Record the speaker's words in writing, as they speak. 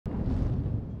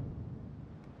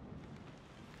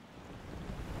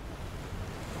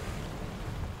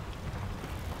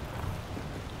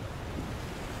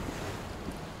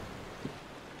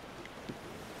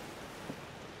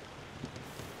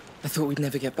thought we'd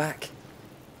never get back.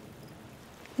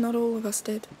 Not all of us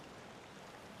did.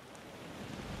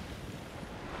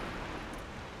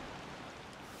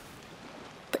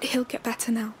 But he'll get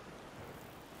better now.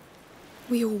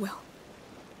 We all will.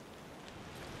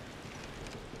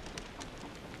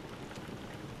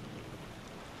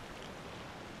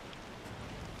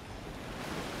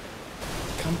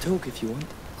 Come talk if you want.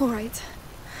 All right.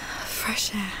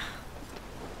 Fresh air.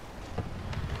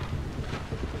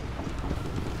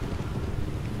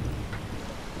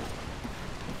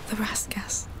 The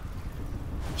Raskas.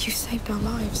 You saved our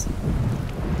lives.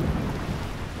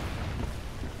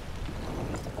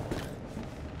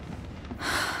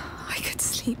 I could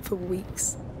sleep for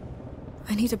weeks.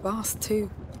 I need a bath too.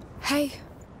 Hey.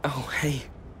 Oh, hey.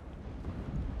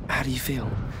 How do you feel?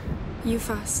 You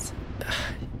first.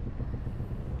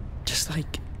 Just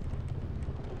like...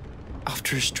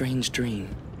 after a strange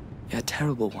dream. A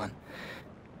terrible one.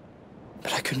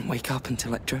 But I couldn't wake up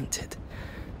until I dreamt it.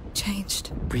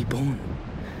 Changed. Reborn.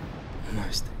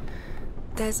 Almost.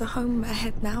 There's a home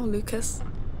ahead now, Lucas.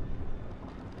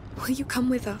 Will you come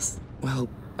with us? Well,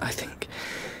 I think...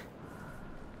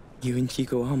 you and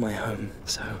Hugo are my home,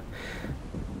 so...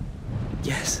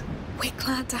 yes. We're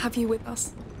glad to have you with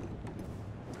us.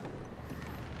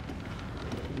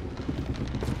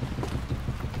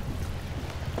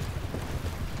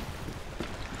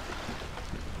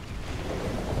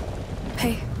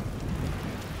 Hey.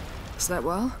 Slept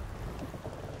well?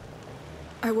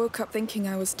 I woke up thinking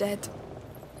I was dead.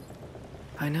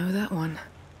 I know that one.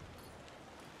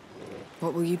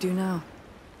 What will you do now?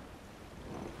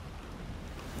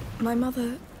 My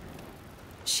mother...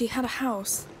 she had a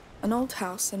house. An old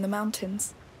house in the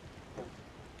mountains.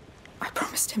 I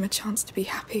promised him a chance to be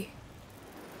happy.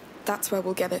 That's where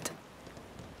we'll get it.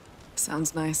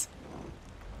 Sounds nice.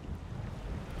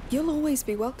 You'll always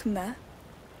be welcome there.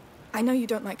 I know you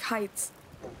don't like heights.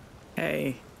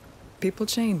 Hey, people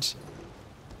change.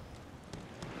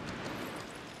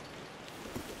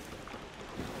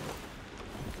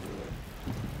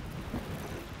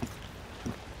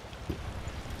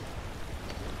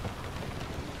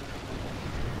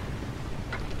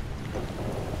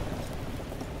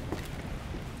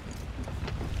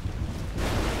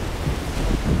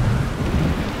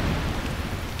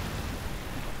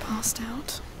 Passed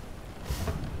out.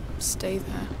 Stay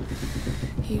there.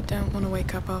 You don't want to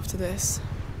wake up after this.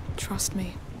 Trust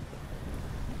me.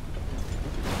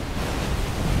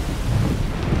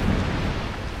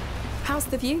 How's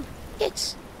the view?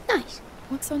 It's nice.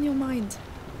 What's on your mind?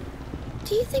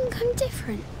 Do you think I'm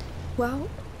different? Well,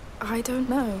 I don't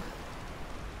know.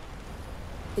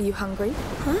 Are you hungry?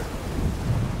 Huh?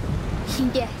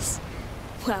 Yes.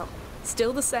 Well,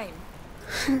 still the same.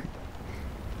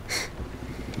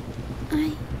 I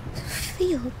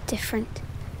feel different.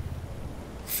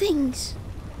 Things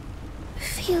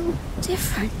feel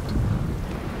different.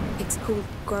 It's called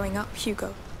growing up,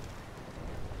 Hugo.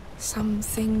 Some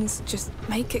things just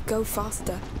make it go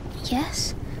faster.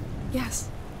 Yes? Yes.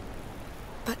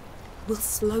 But we'll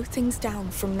slow things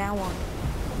down from now on.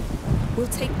 We'll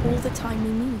take all the time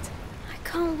we need. I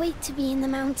can't wait to be in the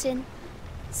mountain.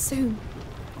 Soon.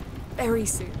 Very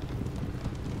soon.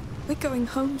 We're going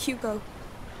home, Hugo.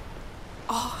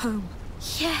 Our home.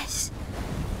 Yes.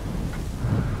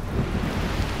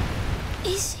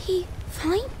 Is he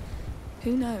fine?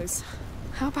 Who knows?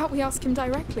 How about we ask him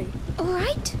directly? All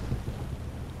right.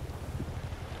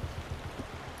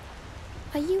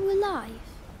 Are you alive?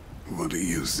 What do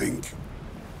you think?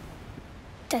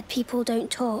 Dead people don't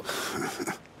talk.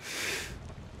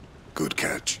 Good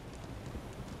catch.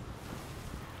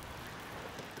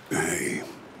 Hey.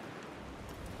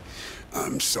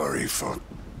 I'm sorry for...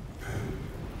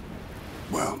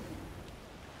 well,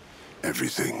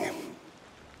 everything.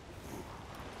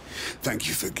 Thank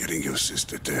you for getting your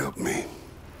sister to help me.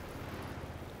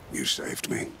 You saved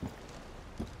me.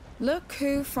 Look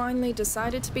who finally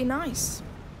decided to be nice.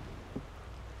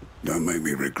 Don't make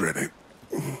me regret it.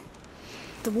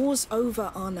 The war's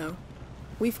over, Arnaud.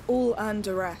 We've all earned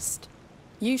a rest.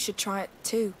 You should try it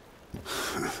too.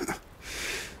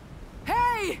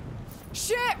 Hey!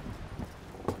 Ship!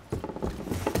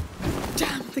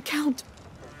 Damn, the Count!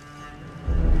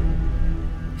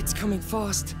 It's coming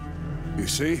fast. You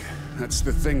see? That's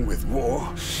the thing with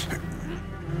war.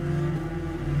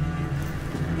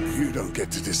 You don't get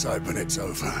to decide when it's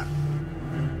over.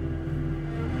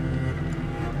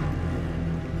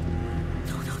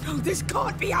 No, this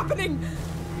can't be happening!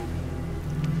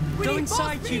 Go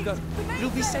inside, Hugo.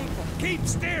 It'll be safer. Keep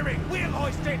steering! We'll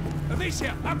hoist it!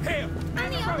 Amicia, up here!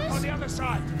 And the others? On the other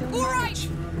side! All right!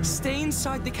 Stay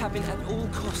inside the cabin at all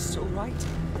costs, all right?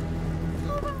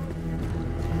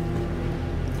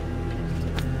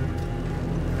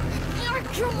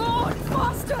 Come on,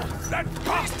 faster! That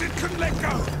bastard couldn't let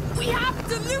go! We have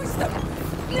to lose them!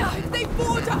 No, they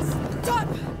board us! Done!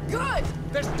 Good!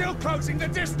 They're still closing the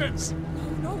distance!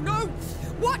 No, no!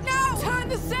 What now? Turn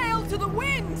the sail to the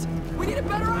wind! We need a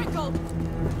better angle!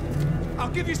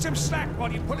 I'll give you some slack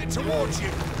while you pull it towards you.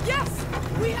 Yes!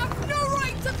 We have no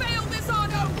right to fail this,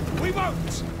 Arnaud! We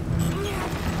won't!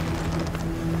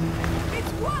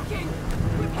 It's working!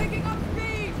 We're picking up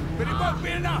speed! But it won't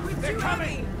be enough! We're They're too coming!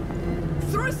 heavy.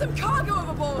 Throw some cargo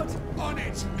overboard! On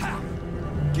it! Ha!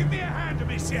 Give me a hand,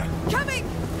 Amicia! Coming!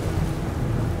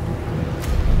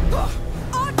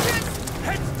 Archers!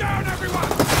 Heads down, everyone!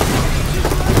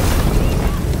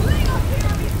 Fling up here,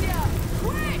 Amicia!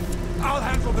 Quick! I'll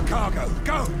handle the cargo.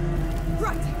 Go!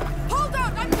 Right! Hold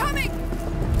on, I'm coming!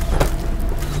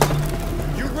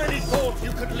 You really thought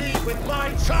you could leave with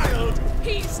my child?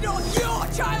 He's not your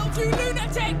child, you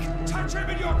lunatic! Touch him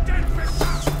in your dead victim!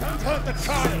 Don't hurt the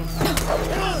child!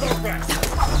 Kill the rest!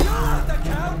 You'll have the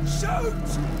count! Shoot!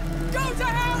 Go to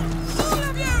hell, all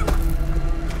of you!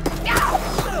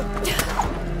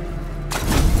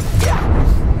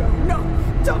 No,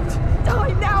 don't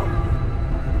die now!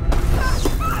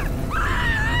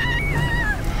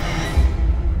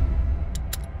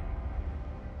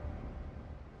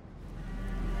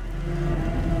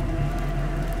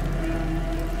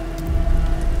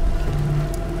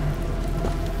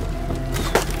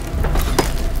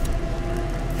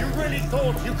 You really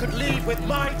thought you could leave with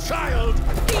my child?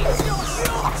 He's not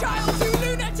your child, you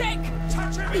lunatic!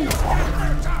 Touch him in your dead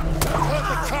victim! Don't hurt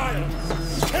the child!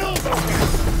 Kill the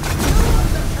rest! You'll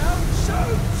have the count!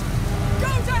 Shoot!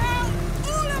 Go to hell,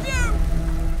 all of you!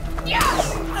 Yes!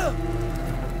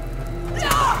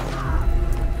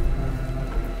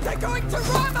 They're going to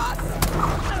ram us!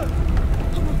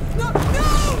 No, no!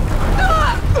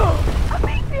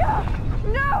 Amicia!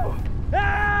 No!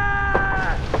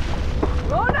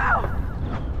 Oh no!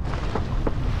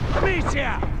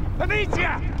 Amicia!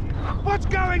 Amicia! What's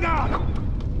going on?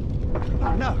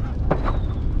 Oh no!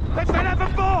 Let's let her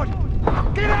aboard!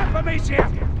 Get up, Amicia!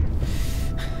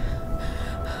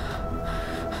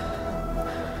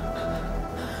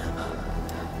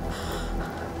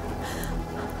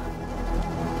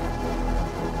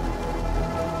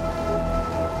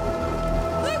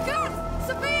 Lucas!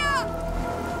 Sophia!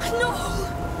 No!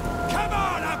 Come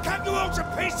on! I'll cut you all to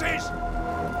pieces!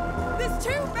 There's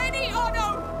too many,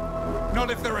 Arnaud! Not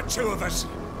if there are two of us.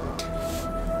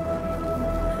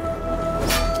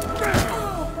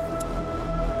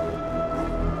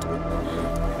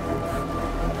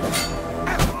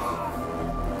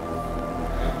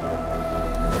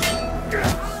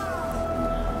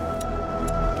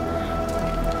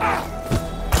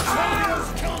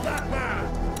 Kill that man!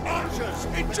 Archers!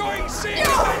 Enjoying seeing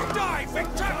them die,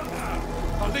 Victor!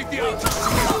 I'll leave the archers to you.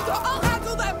 I'll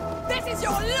handle them! This is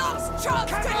your last chance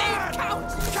to leave,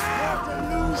 Count!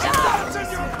 Abandon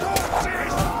your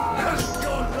corpses!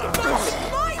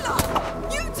 My love!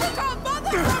 You took our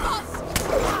mother from us!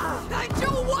 And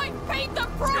your wife paid the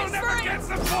price You'll for never it! get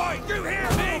the point! You hear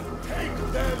me? Take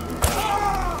them!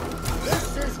 This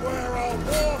is where our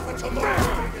war for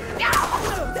tomorrow begins!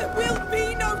 There will be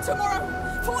no tomorrow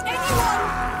for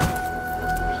anyone!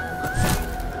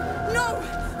 No!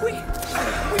 We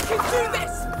can do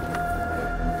this!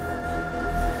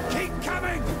 Keep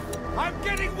coming! I'm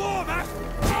getting warmer!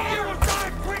 You will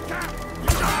die quicker!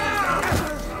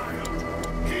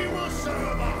 He will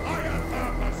serve a higher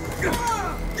purpose!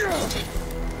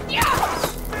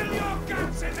 Fill your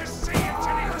guns in the sea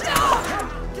until it...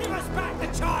 Give us back the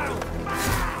child!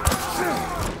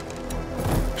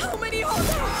 How many are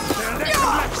there? There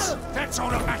are less and less! That's all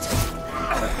that matters!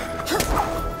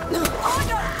 Oh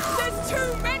no! There's too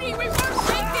many! We won't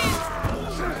make this!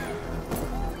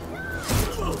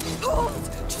 Hold!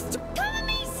 Just come,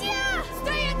 Amicia!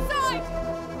 Stay inside!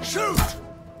 Shoot!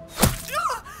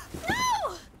 No!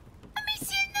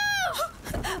 Amicia, no!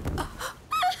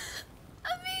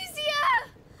 Amicia!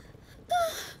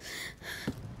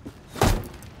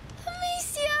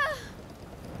 Amicia!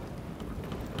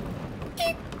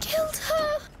 You killed her!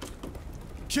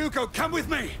 Hugo, come with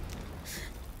me!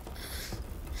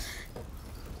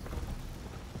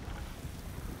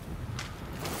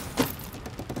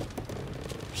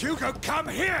 Hugo, come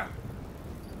here!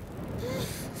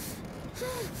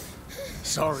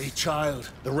 Sorry, child.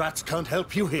 The rats can't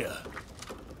help you here.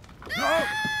 No!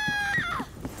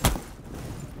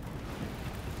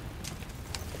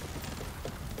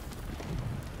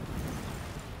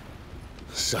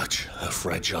 Such a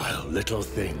fragile little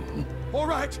thing. All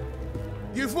right!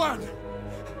 You've won!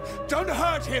 Don't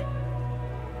hurt him!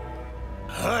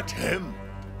 Hurt him?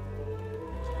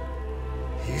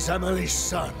 He's Emily's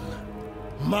son.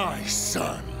 My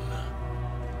son.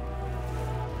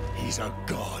 He's a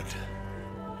god.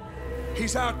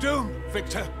 He's our doom,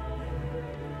 Victor.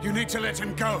 You need to let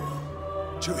him go.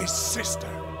 To his sister.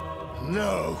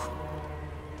 No.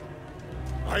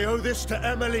 I owe this to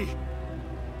Emily.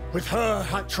 With her,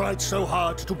 I tried so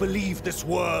hard to believe this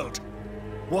world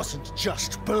wasn't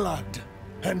just blood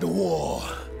and war.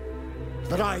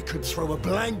 That I could throw a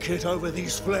blanket over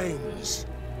these flames.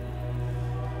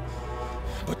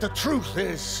 But the truth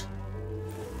is,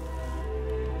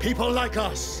 people like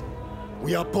us,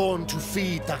 we are born to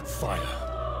feed that fire.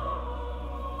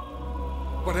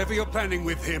 Whatever you're planning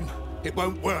with him, it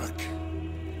won't work.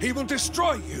 He will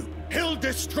destroy you. He'll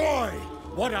destroy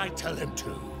what I tell him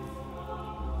to.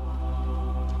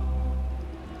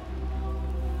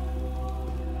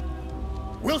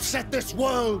 We'll set this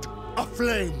world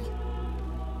aflame.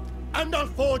 And I'll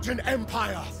forge an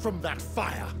empire from that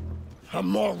fire. A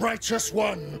more righteous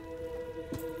one.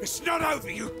 It's not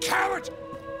over, you coward!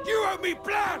 You owe me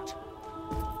blood!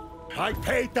 I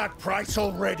paid that price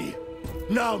already.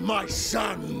 Now my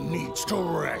son needs to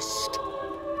rest.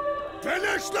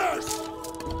 Finish this!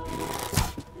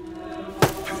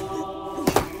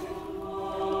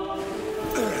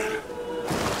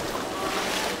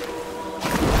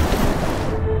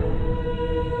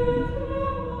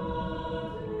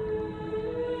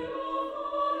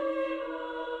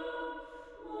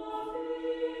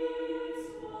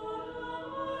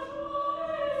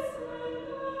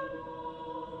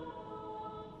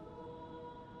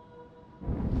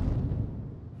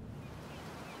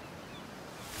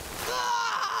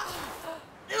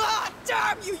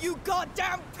 You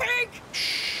goddamn pig!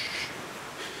 Shh.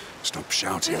 Stop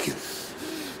shouting.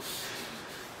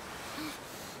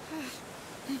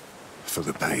 For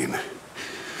the pain.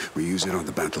 We use it on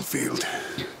the battlefield.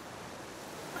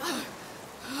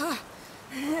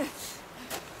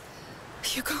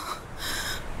 Hugo.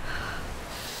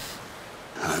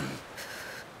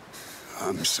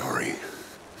 I'm sorry.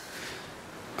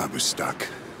 I was stuck.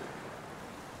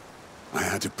 I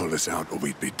had to pull us out or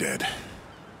we'd be dead.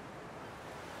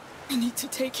 We need to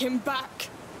take him back.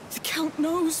 The Count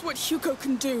knows what Hugo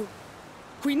can do.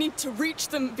 We need to reach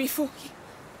them before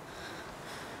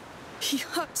he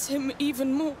hurts him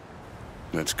even more.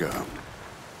 Let's go.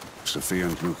 Sophia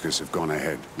and Lucas have gone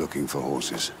ahead, looking for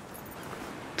horses.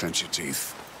 Clench your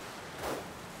teeth.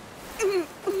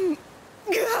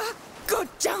 God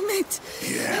damn it!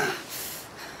 Yeah.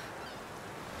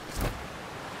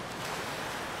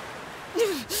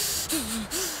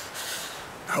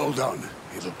 Hold on.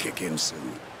 It'll kick in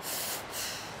soon.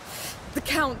 The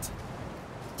Count.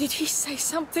 Did he say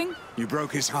something? You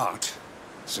broke his heart,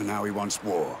 so now he wants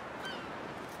war.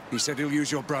 He said he'll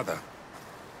use your brother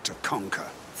to conquer.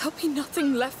 There'll be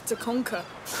nothing left to conquer.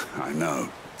 I know.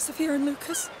 Sophia and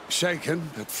Lucas? Shaken,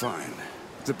 but fine.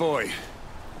 The boy,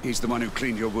 he's the one who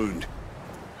cleaned your wound.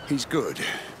 He's good.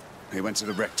 He went to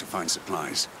the wreck to find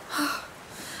supplies.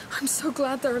 I'm so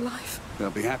glad they're alive.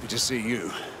 They'll be happy to see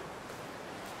you.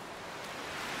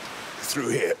 Through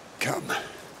here. Come.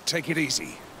 Take it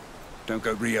easy. Don't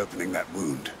go reopening that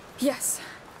wound. Yes.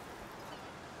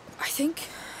 I think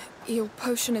your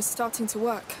potion is starting to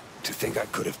work. To think I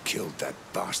could have killed that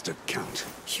bastard Count.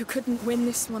 You couldn't win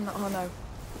this one, Arnaud.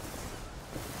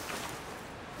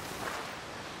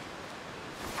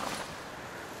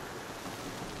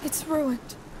 It's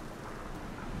ruined.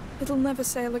 It'll never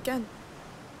sail again.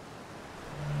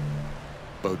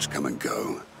 Boats come and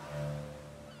go.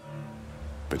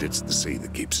 But it's the sea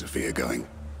that keeps Sophia going.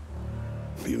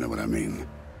 You know what I mean?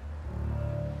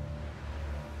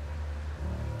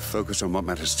 Focus on what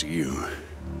matters to you.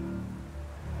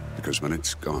 Because when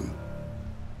it's gone...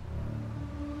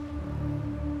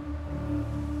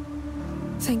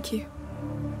 Thank you.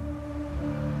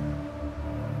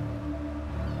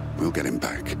 We'll get him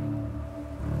back.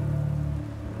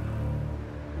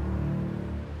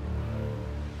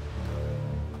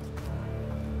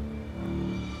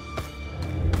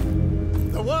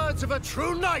 The words of a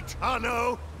true knight,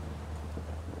 Arnaud!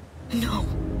 No.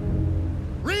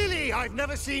 Really, I've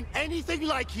never seen anything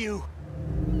like you.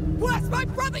 Where's my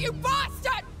brother, you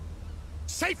bastard?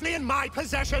 Safely in my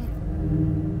possession.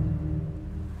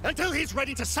 Until he's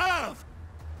ready to serve.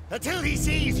 Until he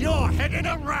sees your head in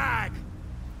a rag.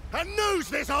 And knows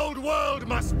this old world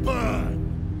must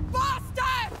burn.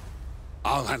 Bastard!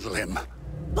 I'll handle him.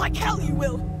 Like hell you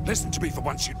will. Listen to me for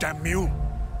once, you damn mule.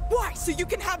 Why? So you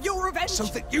can have your revenge? So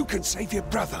that you can save your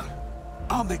brother.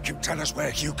 I'll make you tell us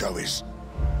where Hugo is.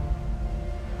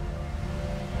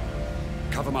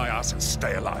 Cover my ass and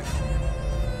stay alive.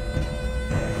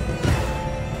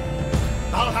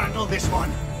 I'll handle this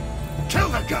one. Kill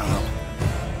the girl.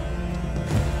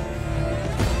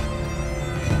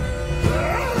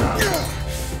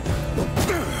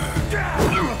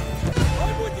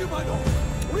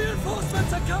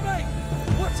 Guards are coming!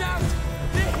 Watch out!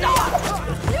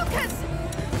 Lucas!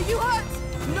 Are you hurt?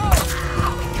 No!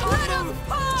 Let us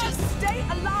pass! Just stay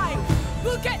alive!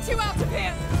 We'll get you out of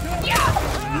here!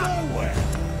 Nowhere!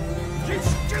 You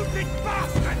stupid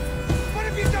bastard! What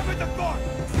have you done with the boy?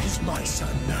 He's my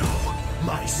son now.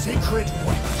 My sacred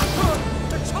weapon.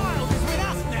 The child is with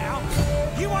us now!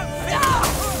 You won't finish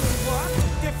work,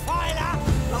 defiler!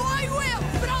 Oh, I will!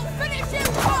 But I'll finish you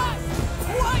first!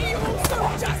 Why are you all so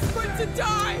desperate to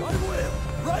die? I will!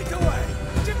 Right away!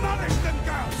 Demolish them,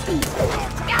 girls!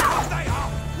 As they are!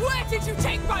 Where did you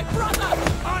take my brother?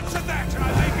 Answer that and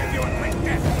I may give you a quick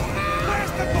death!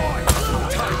 Where's the boy?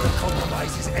 Time for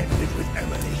compromises ended with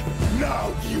Emily.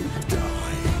 Now you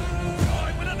die.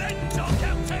 Time for an end, our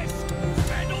Countess!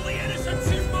 And all the innocents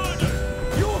you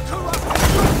murdered! Your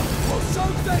corrupted will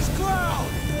sow this ground!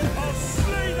 I'll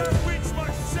slay that witch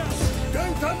myself!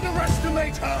 Don't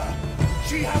underestimate her.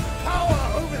 She has power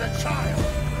over the child.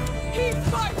 He's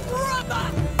my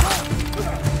brother!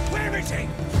 Where is he?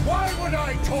 Why would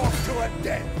I talk to a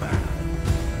dead man?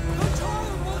 The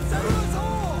child will save us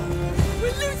all!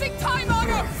 We're losing time,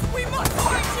 Arnaud! We must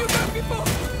find Hugo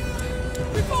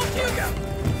before Hugo!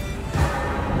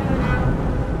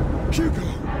 Hugo!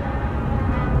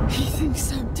 He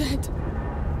thinks I'm dead.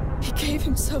 He gave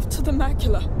himself to the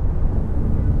macula.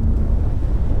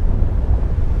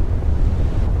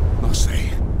 Marseille.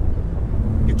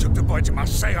 You took the boy to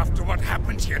Marseille after what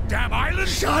happened to your damn island?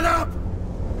 Shut up!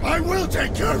 I will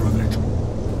take care of it.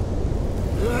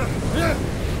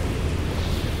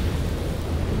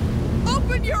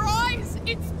 Open your eyes!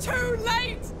 It's too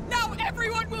late! Now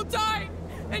everyone will die!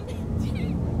 And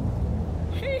he...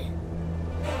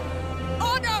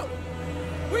 Arnaud!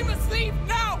 We must leave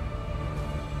now!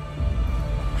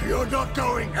 You're not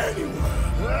going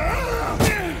anywhere.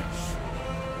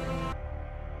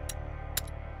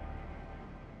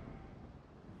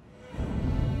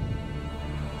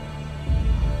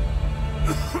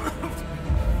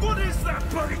 What is that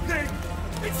bloody thing?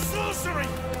 It's sorcery!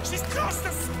 She's cast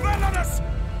a spell on us!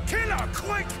 Kill her,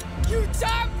 quick! You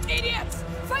damn idiots!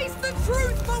 Face the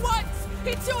truth for once!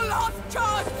 It's your last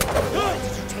chance! Why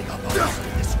did you take up arms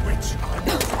with this witch,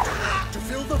 Arnaud? To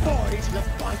fill the void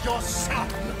left by your son.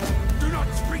 Do not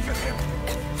speak of him!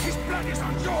 His blood is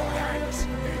on your hands!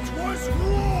 It was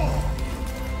war!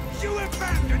 You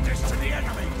abandoned us to the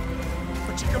enemy!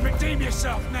 But you can redeem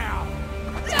yourself now!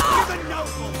 Give a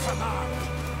noble command!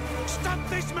 Stop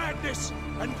this madness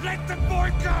and let the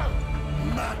boy go!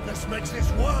 Madness makes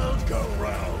this world go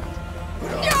round.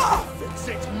 But I'll fix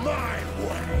it my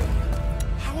way.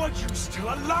 How are you still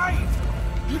alive?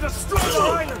 You destroyed the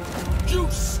island! You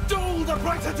stole the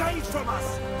brighter days from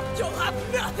us! You'll have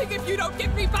nothing if you don't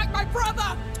give me back my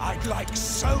brother! I'd like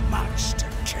so much to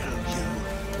kill you.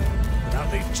 But I'll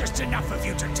leave just enough of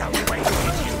you to tell me where you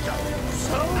think you go.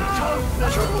 So don't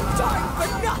You'll die for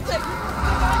nothing!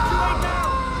 Evacuate now!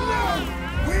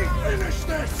 we finish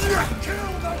this!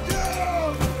 Kill the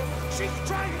girl! She's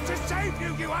trying to save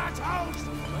you, you assholes!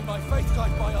 May my faith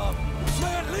guide my arm.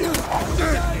 May it live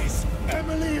days!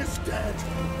 Emily is dead.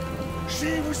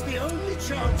 She was the only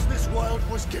chance this world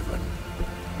was given.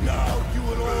 Now you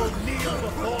will all kneel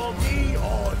before me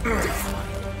or die.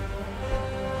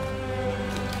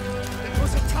 It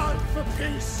was a time for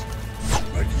peace,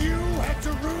 but you had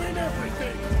to ruin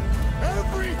everything.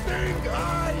 Everything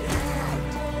I had.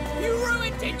 You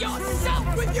ruined it yourself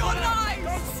with your lies!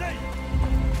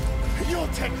 Your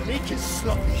technique is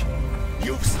sloppy.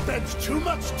 You've spent too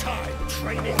much time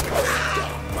training with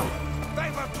scum. They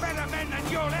were better men than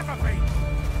you'll ever be!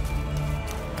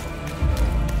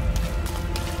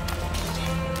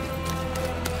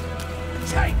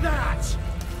 Take that!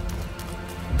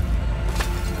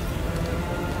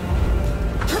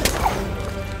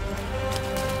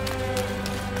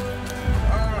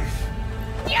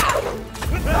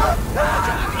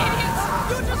 Idiots!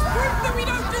 You just proved that we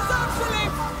don't deserve to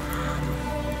live!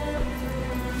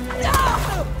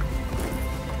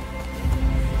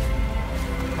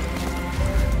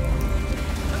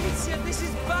 Amicia, this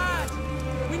is bad!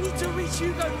 We need to reach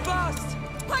Hugo fast!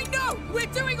 I know! We're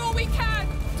doing all we can!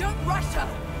 Don't rush her!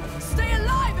 Stay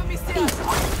alive, Amicia!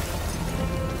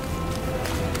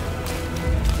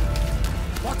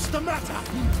 What's the matter?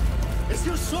 Is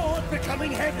your sword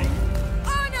becoming heavy?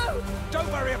 Arnaud! Don't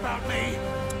worry about me.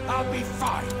 I'll be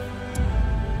fine.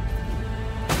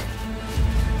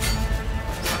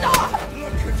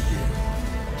 Look at you.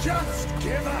 Just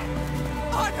give up.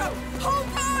 Arnaud, hold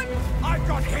on! I've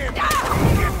got him!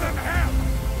 Give them hell!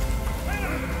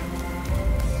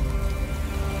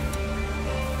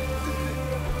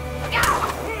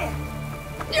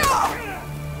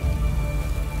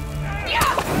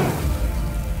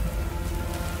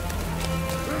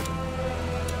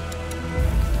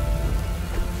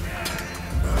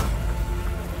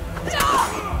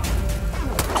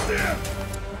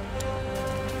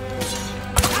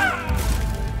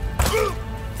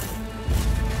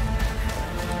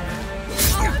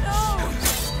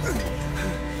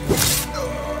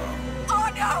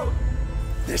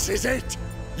 This is it!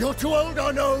 You're too old,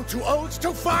 Arnaud, too old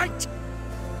to fight!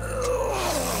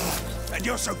 And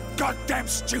you're so goddamn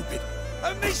stupid!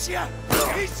 Amicia!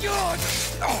 He's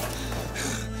yours!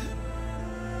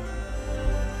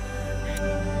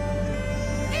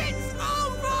 It's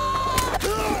over!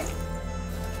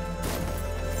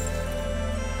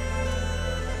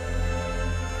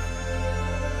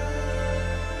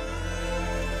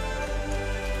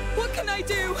 What can I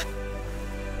do?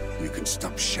 You can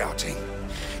stop shouting.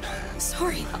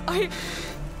 Sorry,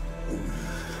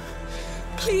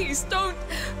 Please, don't...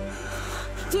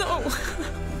 No.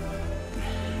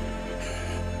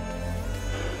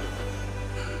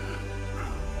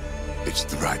 It's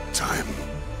the right time.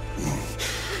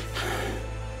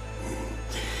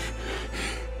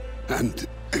 And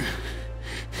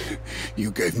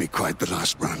you gave me quite the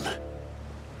last run.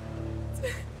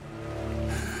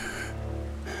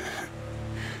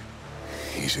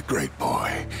 He's a great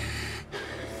boy.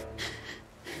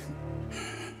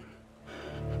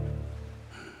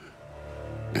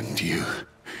 And you...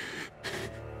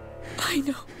 I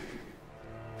know.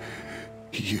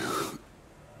 You...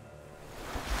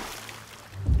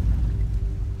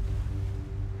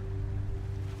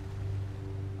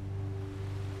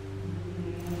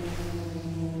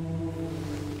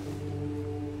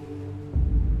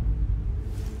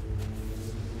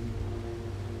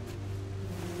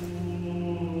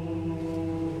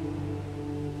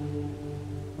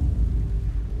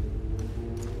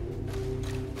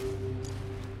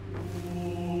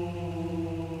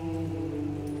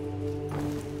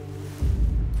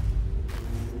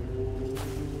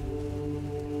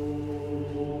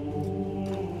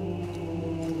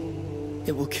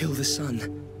 It will kill the sun.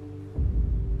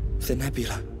 The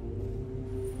nebula.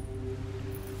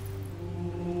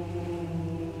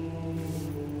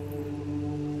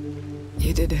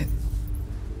 You did it.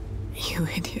 You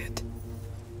idiot.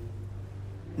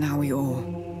 Now we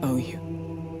all owe you.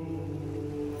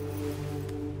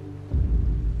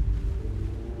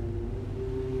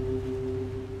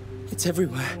 It's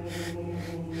everywhere.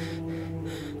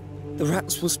 The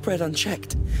rats will spread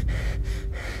unchecked.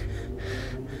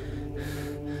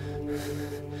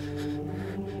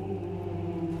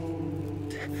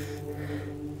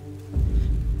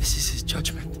 This is his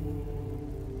judgment.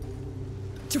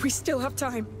 Do we still have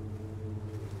time?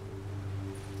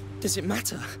 Does it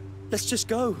matter? Let's just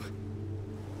go.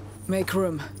 Make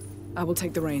room. I will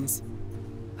take the reins.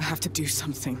 I have to do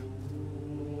something.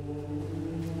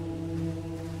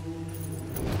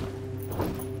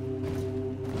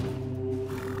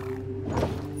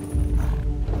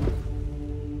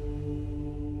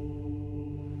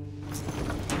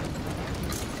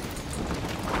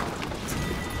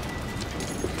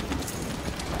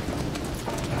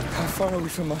 How far are we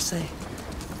from Marseille?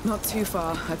 Not too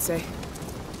far, I'd say.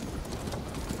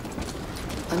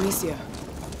 Amicia,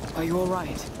 are you all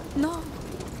right? No.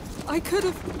 I could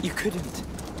have... You couldn't.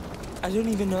 I don't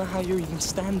even know how you're even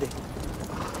standing.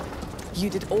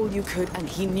 You did all you could, and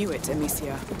he knew it,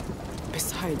 Amicia.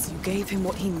 Besides, you gave him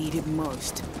what he needed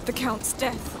most. The Count's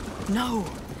death. No!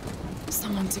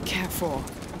 Someone to care for.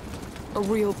 A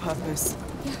real purpose.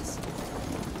 Yes.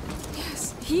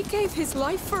 Yes, he gave his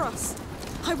life for us.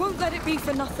 I won't let it be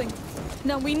for nothing.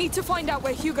 Now we need to find out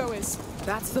where Hugo is.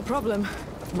 That's the problem.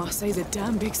 Marseille's a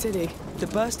damn big city. The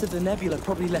burst of the nebula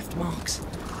probably left marks.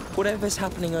 Whatever's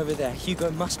happening over there, Hugo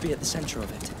must be at the center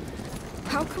of it.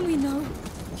 How can we know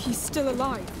he's still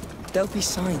alive? There'll be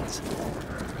signs.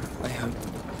 I hope.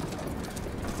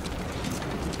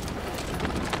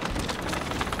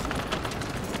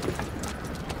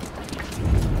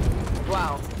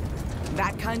 Wow.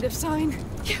 That kind of sign?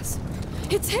 Yes,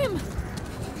 it's him!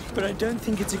 But I don't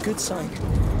think it's a good sign.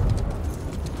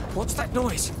 What's that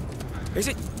noise? Is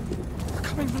it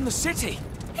coming from the city?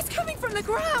 It's coming from the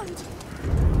ground!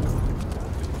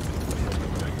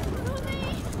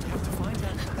 We have to find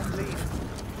her and leave.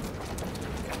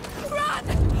 Run!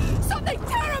 Something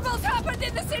terrible's happened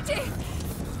in the city!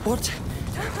 What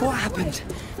happened?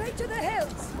 Straight to the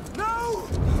hills! No!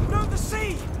 No, the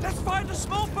sea! Let's find a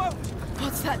small boat!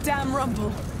 What's that damn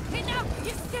rumble? Enough!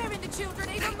 You're scaring the children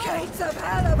even more! Gates of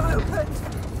hell have opened!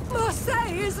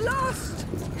 Marseille is lost!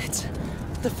 It's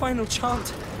the final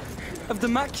chant of the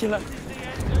macula.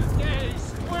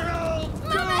 We're all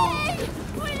Mummy!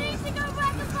 We need to go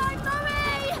back and find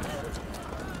Mummy!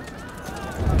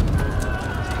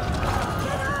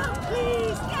 Get up,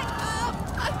 please! Get up!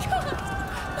 I can't!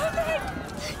 Mummy!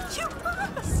 You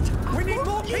must! We need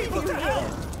more people to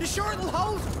help! You sure it'll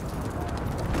hold?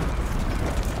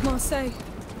 Marseille.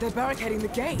 They're barricading the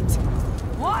gate.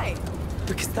 Why?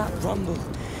 Because that rumble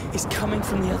is coming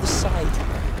from the other side.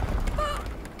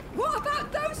 What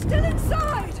about those still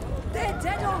inside! They're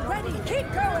dead already!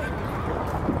 Keep going!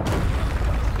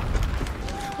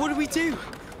 What do we do?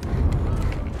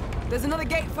 There's another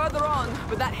gate further on,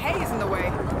 but that hay is in the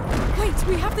way. Wait,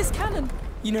 we have this cannon.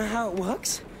 You know how it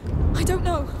works? I don't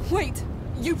know. Wait,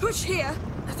 you push here.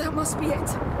 That must be it.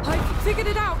 I figured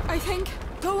it out, I think.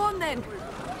 Go on then.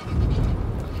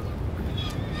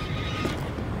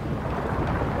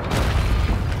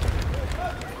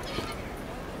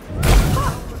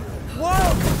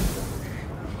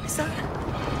 Whoa! Is that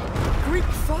Greek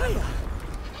fire?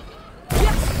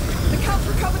 Yes! The Count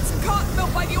recovered some carts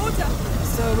built by the Order.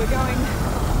 So we're going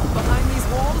behind these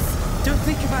walls? Don't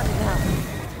think about it now.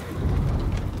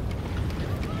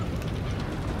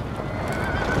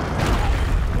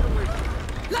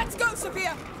 Let's go,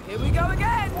 Sophia! Here we go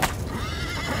again!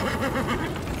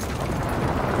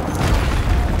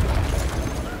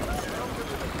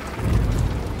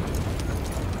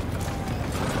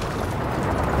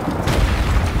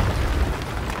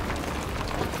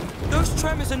 Those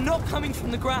tremors are not coming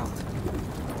from the ground.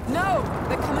 No,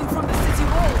 they're coming from the city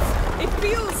walls. It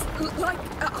feels like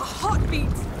a heartbeat.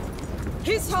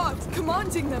 His heart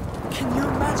commanding them. Can you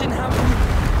imagine how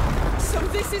So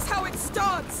this is how it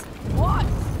starts. What?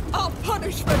 Our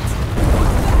punishment.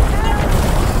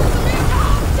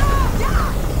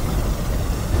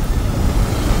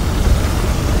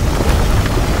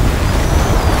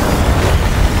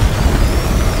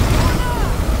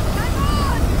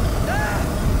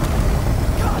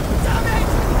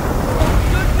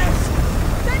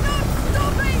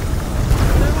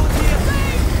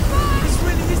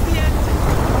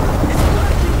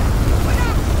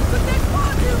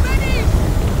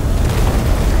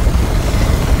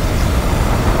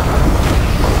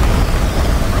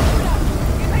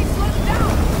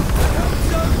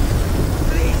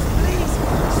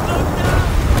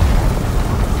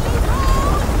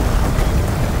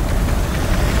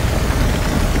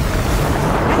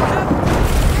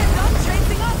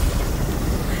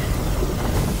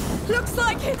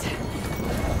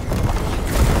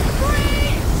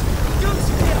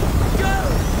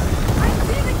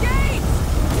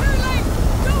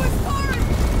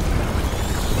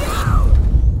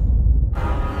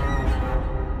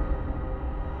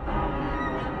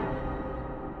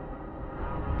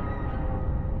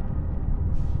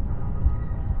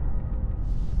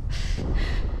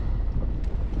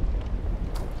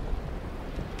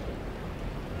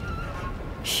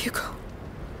 Hugo.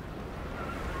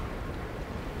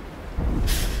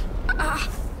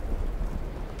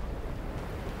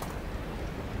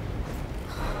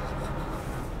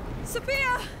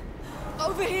 Sophia!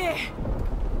 Over here!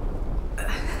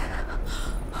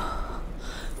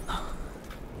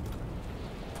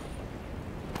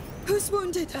 Who's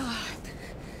wounded?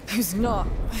 Who's not?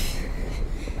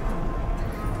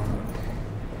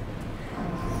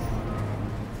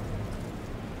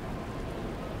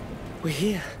 we're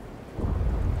here?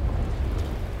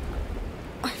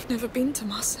 I've never been to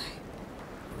Marseille.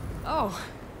 Oh.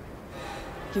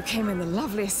 You came in the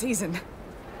loveliest season.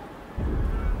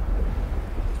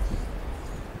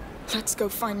 Let's go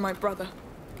find my brother.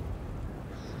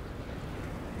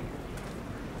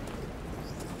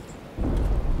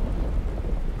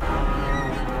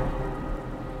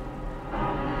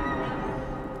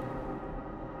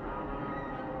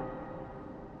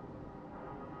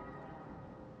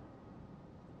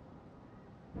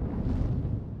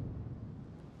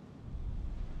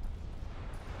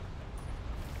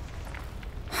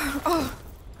 Oh.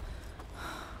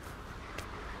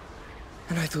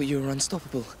 And I thought you were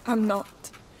unstoppable. I'm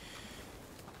not.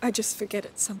 I just forget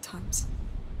it sometimes.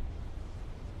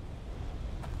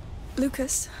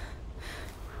 Lucas,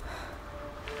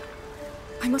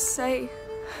 I must say,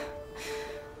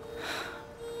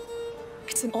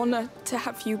 it's an honor to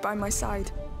have you by my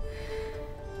side.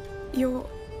 You're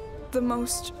the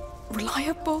most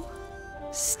reliable,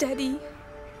 steady,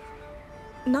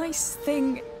 nice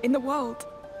thing in the world.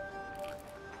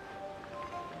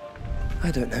 I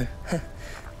don't know.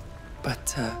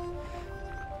 But,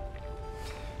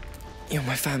 you're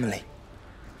my family.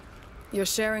 You're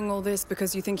sharing all this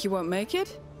because you think you won't make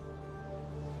it?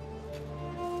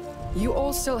 You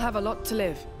all still have a lot to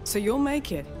live, so you'll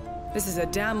make it. This is a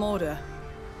damn order.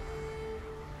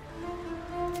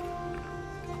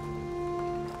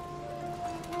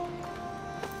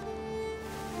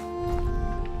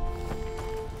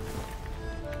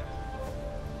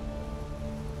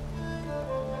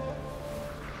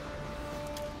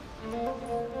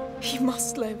 He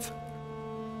must live.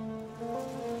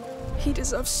 He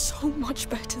deserves so much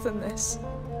better than this.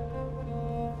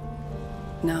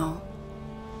 Now,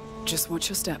 just watch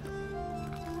your step.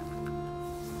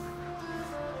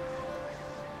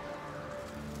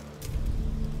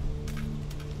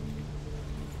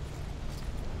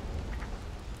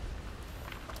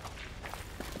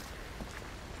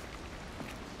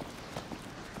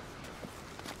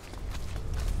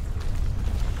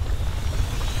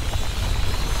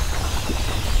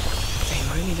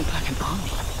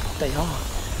 they are,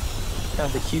 now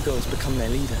that Hugo has become their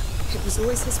leader. It was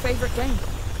always his favorite game.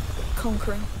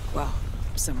 Conquering. Well,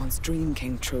 someone's dream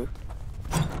came true.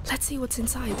 Let's see what's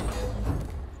inside.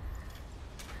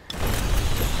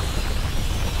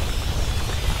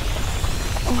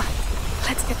 All right,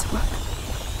 let's get to work.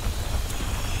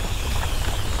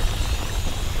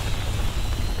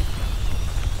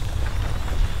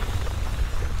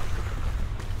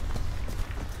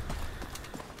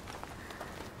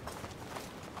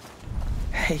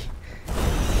 Hey,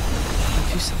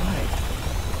 you survived.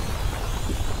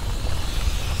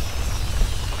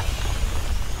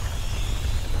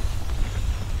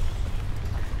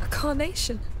 A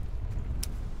carnation.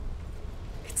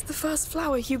 It's the first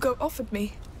flower Hugo offered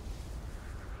me.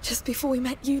 Just before we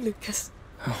met you, Lucas.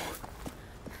 Oh.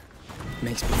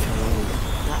 Makes me feel old.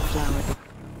 That flower.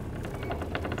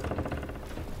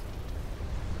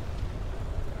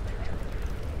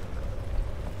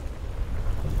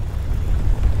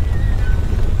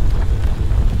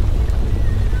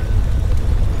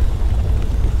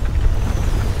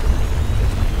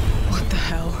 What the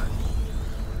hell?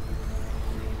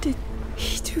 Did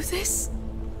he do this?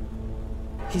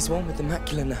 He's one with the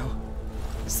macula now.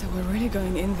 So we're really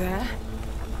going in there?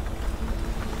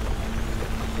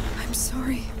 I'm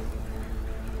sorry.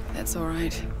 That's all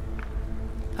right.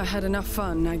 I had enough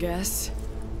fun, I guess.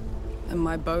 And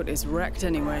my boat is wrecked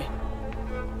anyway.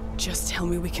 Just tell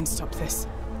me we can stop this.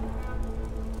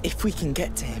 If we can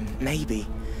get to him, maybe.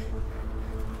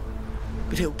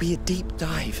 But it'll be a deep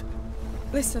dive.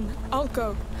 Listen, I'll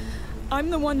go. I'm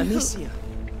the one who... Amicia.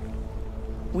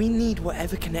 We need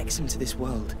whatever connects him to this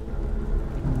world.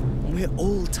 And we're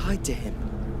all tied to him.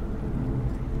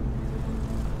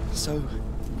 So...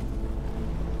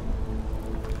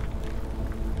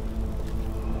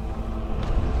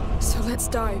 So let's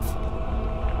dive.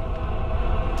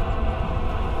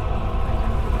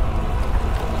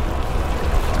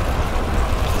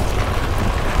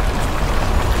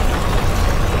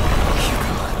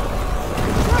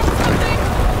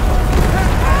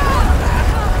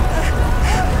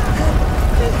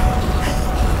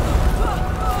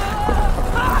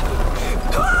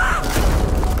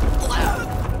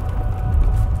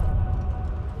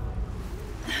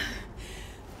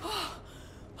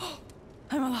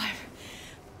 I'm alive.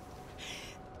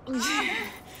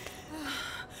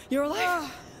 You're alive?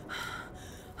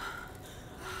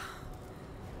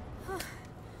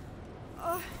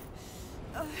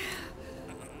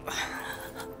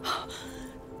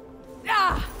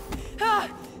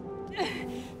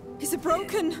 Is it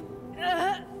broken?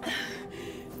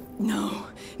 No.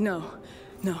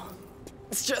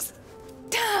 It's just...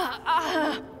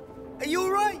 Are you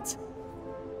alright?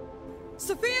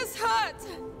 Sophia's hurt!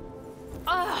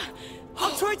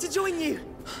 I'll try to join you.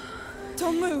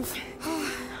 Don't move.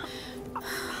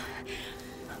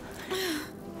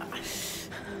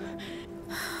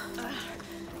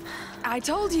 I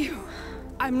told you,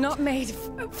 I'm not made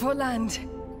for land.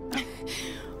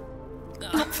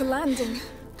 Not for landing,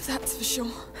 that's for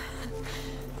sure.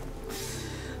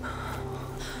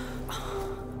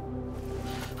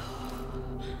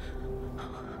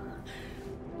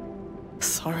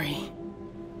 Sorry.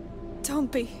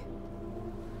 Don't be.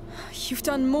 You've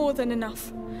done more than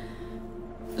enough.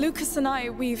 Lucas and I,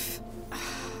 we've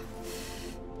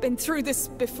been through this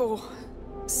before,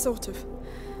 sort of.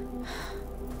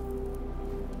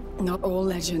 Not all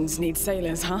legends need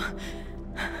sailors, huh?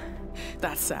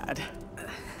 That's sad.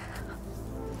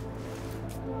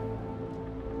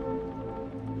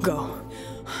 Go.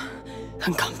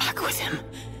 And come back with him.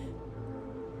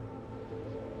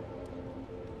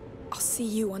 I'll see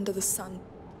you under the sun.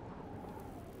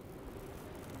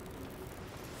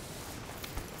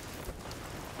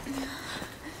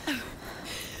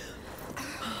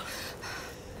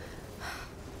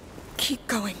 Keep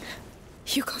going.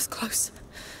 Hugo's close.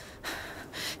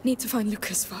 Need to find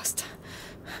Lucas first.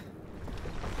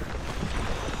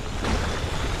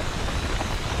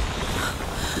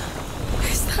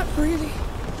 Is that really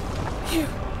you?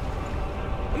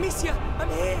 Amicia, I'm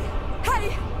here.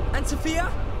 Hey! And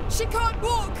Sophia? She can't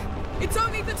walk! It's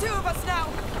only the two of us now!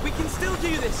 We can still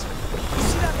do this. You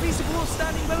see that piece of wall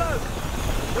standing below?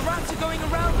 The rats are going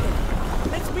around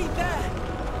it. Let's meet there.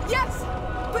 Yes!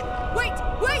 But wait!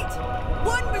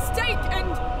 One mistake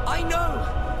and... I know,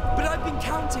 but I've been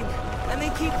counting, and they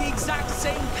keep the exact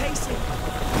same pacing.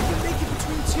 We can make it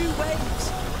between two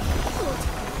waves.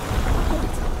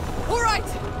 All right!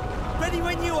 Ready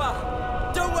when you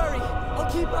are. Don't worry, I'll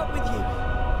keep up with you.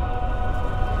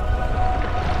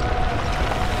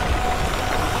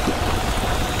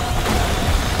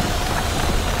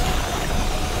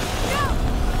 No!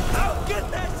 Oh,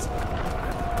 goodness!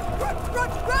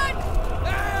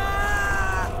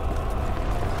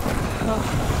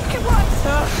 it works!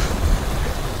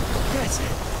 Yes.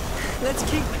 Let's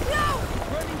keep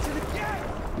running to the gate.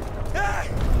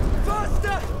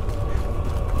 Faster!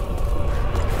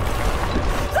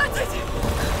 That's it!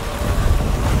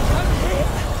 I'm here.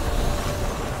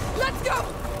 Let's go!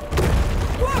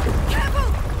 Whoa! Careful!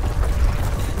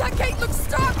 That gate looks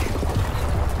stuck!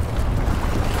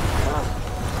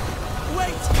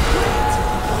 Wait!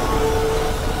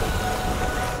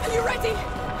 Are you ready?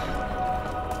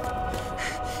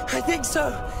 I think so.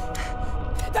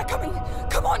 They're coming!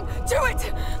 Come on, do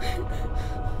it!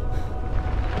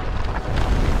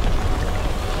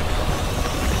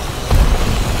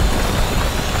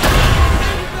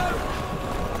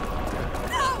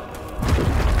 No!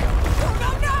 No, no,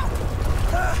 no!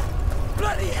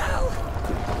 Bloody hell!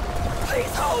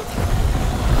 Please hold!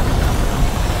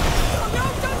 No, no,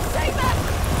 don't say that!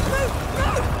 Move,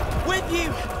 move! With you!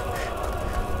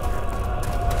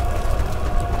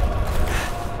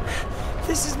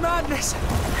 This is madness!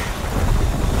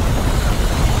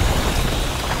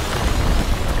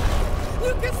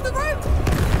 Lucas, the road!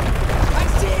 I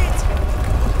see it!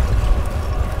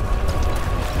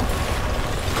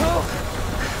 Oh!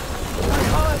 My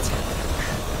heart!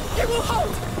 It will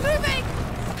hold! Moving!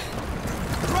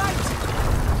 Right!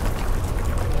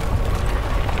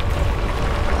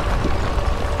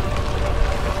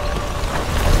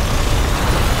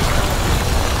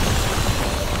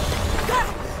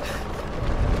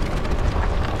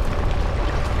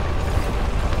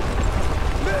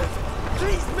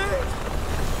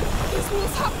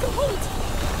 Have to hold!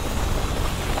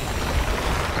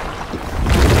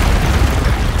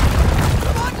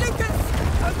 Come on, Lucas!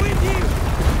 I'm with you!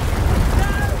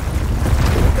 No!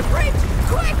 The bridge!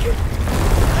 Quick!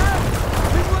 No!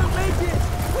 We won't make it!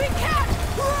 We can!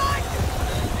 Run!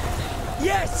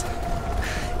 Yes!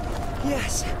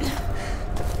 Yes!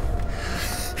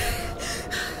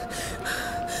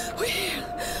 We're here.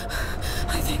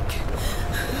 I think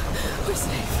we're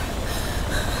safe.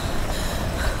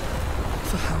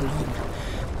 For how long?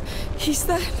 He's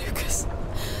there, Lucas.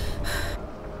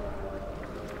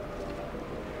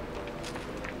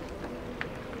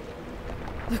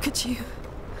 Look at you.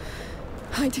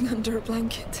 Hiding under a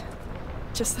blanket.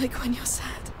 Just like when you're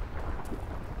sad.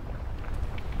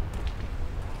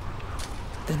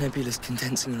 The nebula's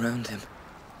condensing around him.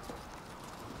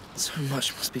 So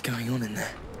much must be going on in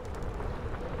there.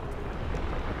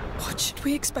 What should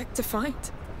we expect to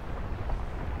find?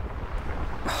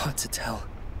 Hard to tell.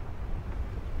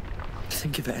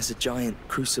 Think of it as a giant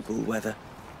crucible where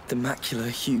the macula,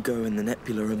 Hugo, and the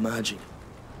nebula are merging.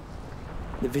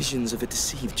 The visions of a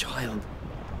deceived child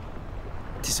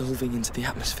dissolving into the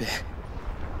atmosphere,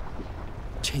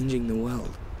 changing the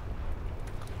world.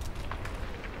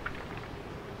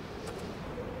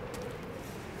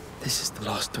 This is the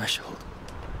last threshold.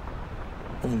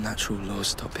 All natural laws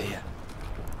stop here.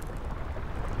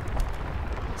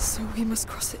 So we must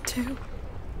cross it too?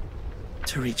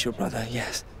 To reach your brother,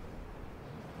 yes.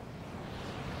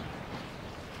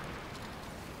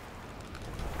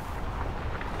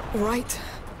 Right.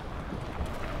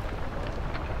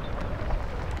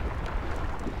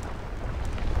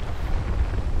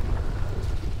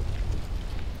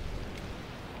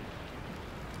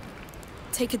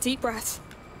 Take a deep breath.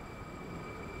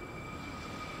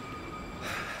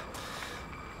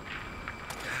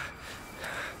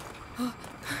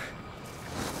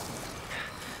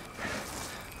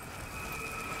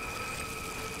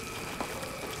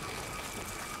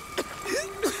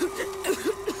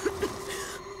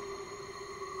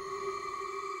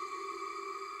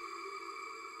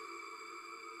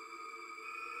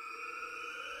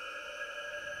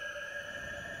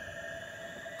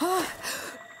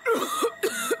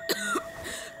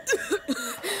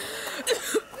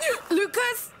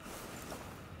 Lucas!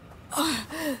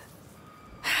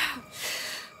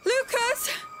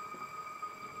 Lucas!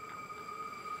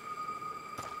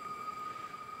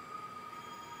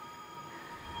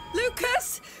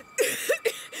 Lucas!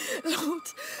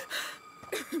 Lord!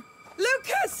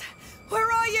 Lucas!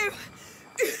 Where are you?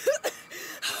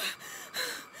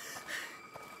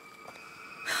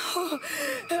 Oh,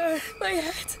 my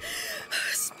head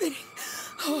spinning.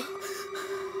 Oh.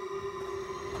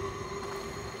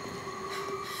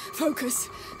 Focus.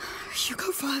 You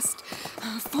go first.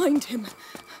 Find him.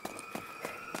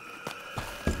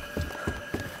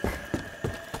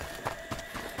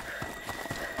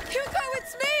 Hugo,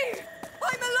 it's me!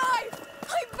 I'm alive!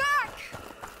 I'm back!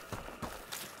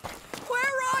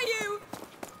 Where are you?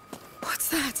 What's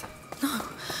that? No.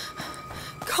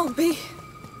 Can't be.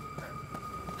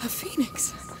 A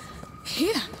phoenix.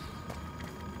 Here.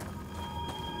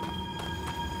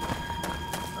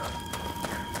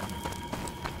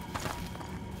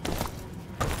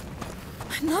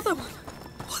 Another one.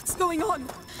 What's going on?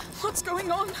 What's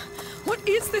going on? What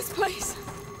is this place?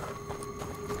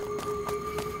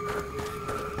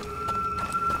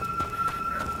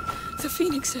 The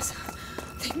phoenixes.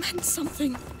 They meant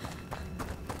something.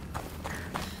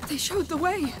 They showed the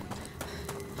way.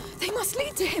 They must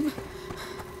lead to him.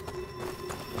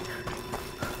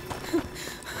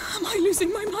 Am I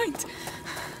losing my mind?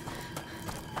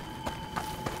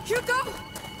 Hugo!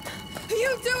 Are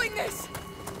you doing this?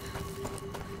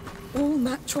 All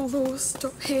natural laws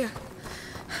stop here.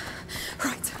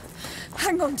 Right.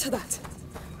 Hang on to that.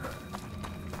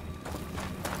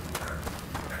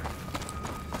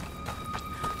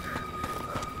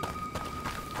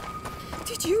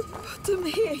 Did you put them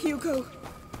here, Hugo?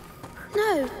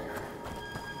 No.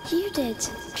 You did.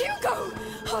 Hugo!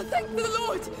 Oh, thank the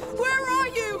Lord! Where are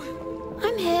you?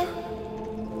 I'm here.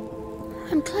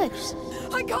 I'm close.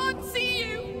 I can't see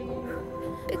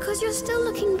you! Because you're still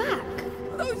looking back.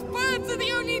 Those birds are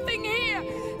the only thing here!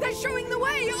 They're showing the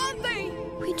way, aren't they?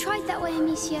 We tried that way,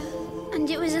 Amicia, and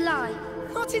it was a lie.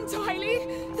 Not entirely.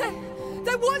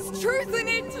 There was truth in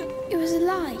it! It was a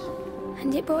lie,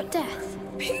 and it brought death.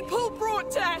 People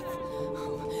brought death!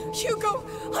 Hugo,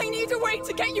 I need a way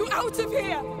to get you out of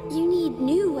here! You need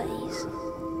new ways.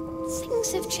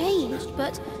 Things have changed,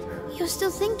 but you're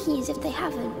still thinking as if they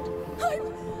haven't.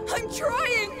 I'm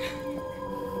trying!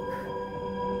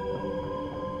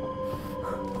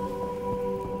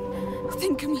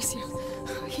 Think, Amicia.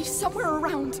 He's somewhere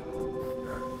around.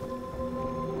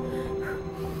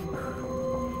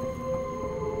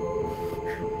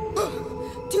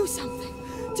 Do something!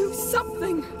 Do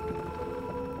something!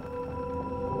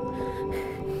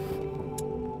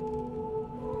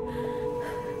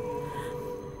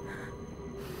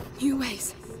 New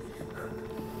ways.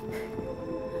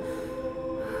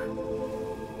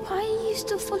 Why are you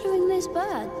still following those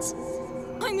birds?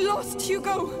 I'm lost,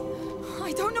 Hugo!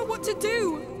 I don't know what to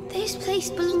do! This place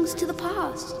belongs to the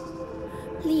past.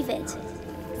 Leave it.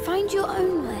 Find your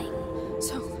own way.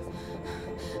 So,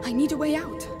 I need a way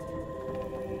out.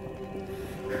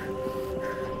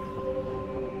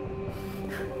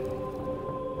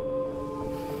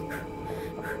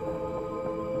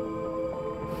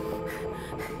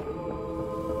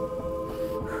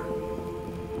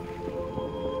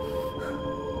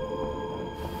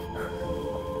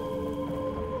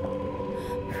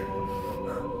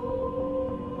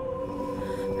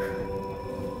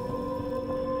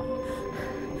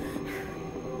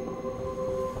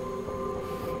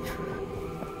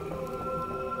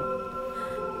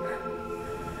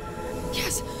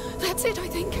 Yes, that's it, I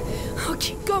think. I'll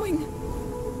keep going.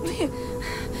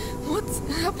 What's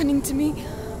happening to me?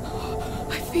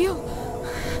 I feel...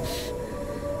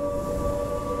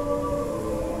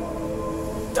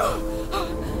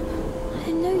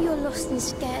 I know you're lost and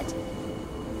scared,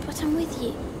 but I'm with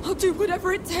you. I'll do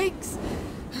whatever it takes.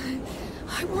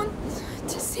 I want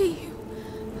to see you.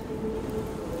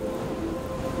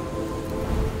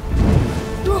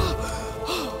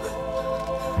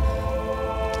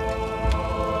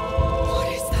 What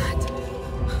is that?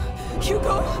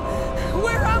 Hugo,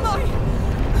 where am I?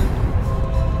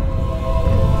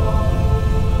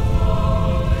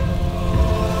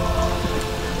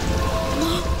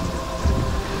 No.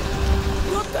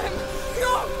 Not them.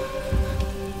 No.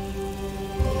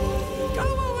 Go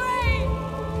away.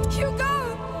 Hugo.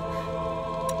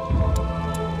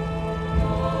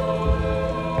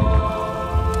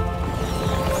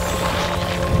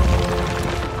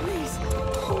 Please.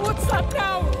 What's that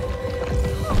now?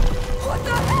 What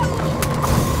the hell?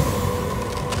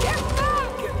 Get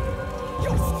back!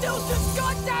 You're still just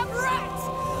goddamn rats!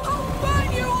 I'll burn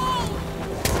you all!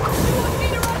 You want me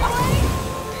to run away?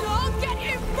 I'll get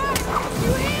you back!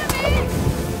 You hear me?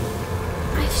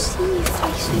 I've seen you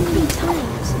fight so many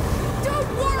times. Don't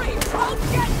worry! I'll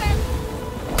get them!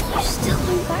 You still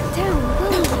won't back down,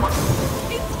 will you?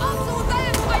 It's us or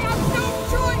them! I have no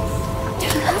choice! You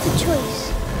have a choice,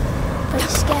 but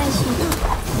it scares you.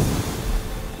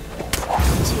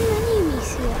 Too many,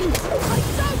 Amicia. I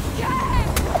don't care!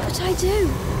 But I do.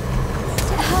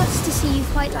 It hurts to see you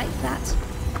fight like that.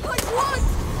 Like what?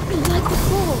 Like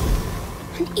before.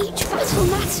 And each battle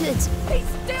mattered. They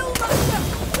still matter!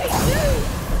 They do!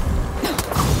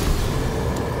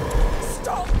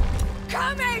 Stop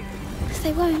coming!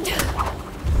 They won't.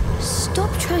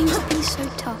 Stop trying to be so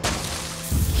tough.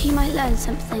 You might learn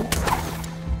something.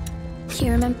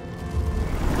 You remember?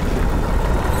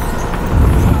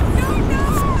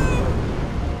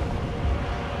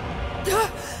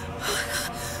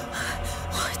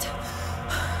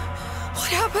 What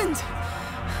happened?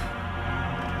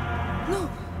 No,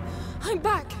 I'm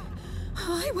back.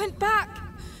 I went back.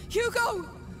 Hugo!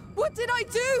 What did I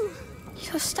do?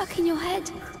 You're stuck in your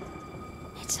head.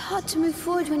 It's hard to move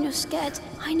forward when you're scared.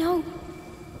 I know.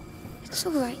 It's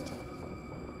all right.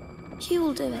 You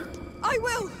will do it. I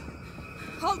will!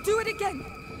 I'll do it again.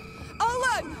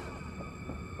 I'll learn!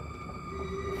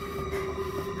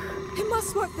 It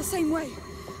must work the same way.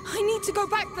 I need to go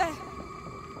back there.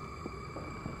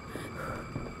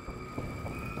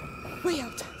 Way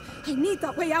out. I need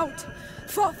that way out.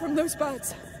 Far from those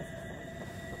birds.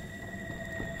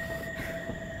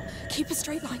 Keep a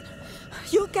straight line.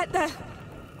 You'll get there.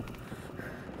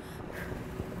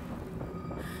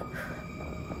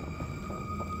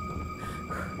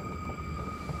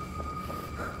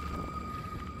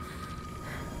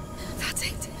 That's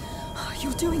it.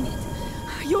 You're doing it.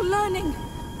 You're learning.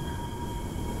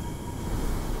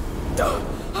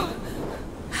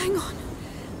 Hang on.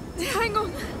 Hang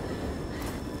on.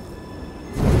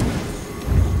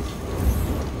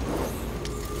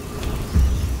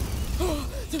 Oh,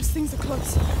 those things are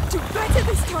close. Do better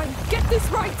this time. Get this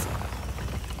right.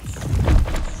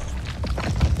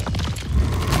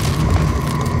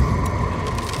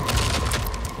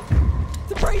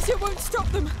 The brazier won't stop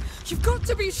them. You've got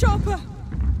to be sharper.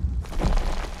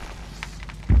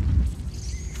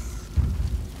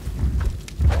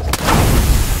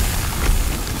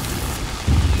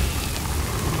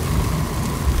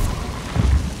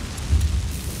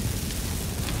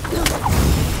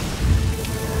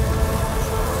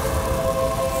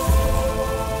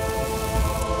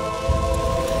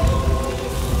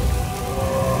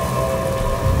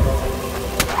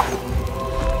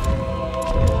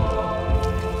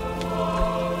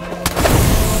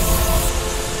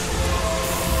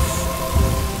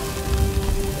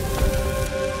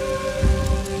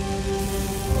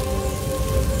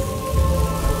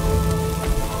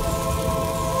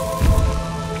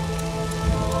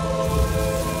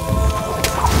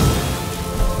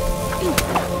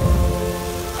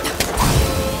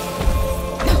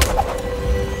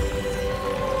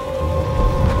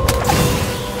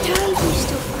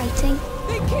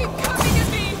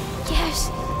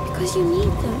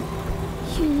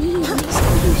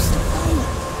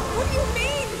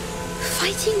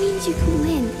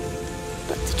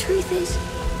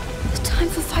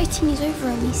 Is over,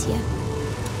 Amicia.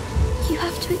 You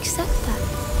have to accept that.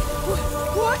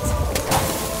 What?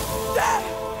 There!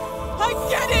 I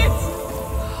get it!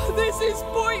 This is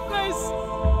pointless!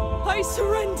 I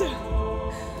surrender.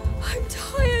 I'm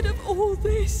tired of all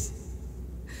this.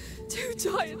 Too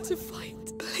tired to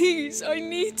fight. Please, I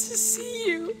need to see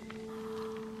you.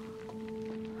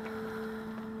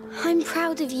 I'm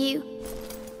proud of you.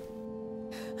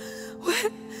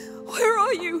 Where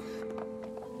are you?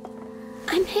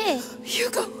 I'm here.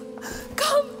 Hugo,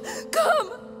 come!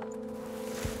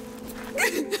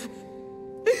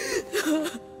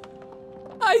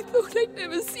 I thought I'd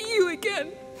never see you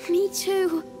again. Me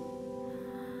too.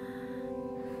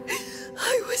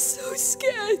 I was so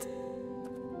scared.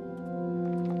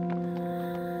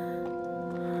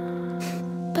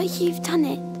 But you've done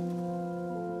it.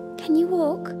 Can you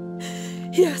walk?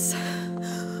 Yes.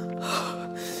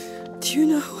 Do you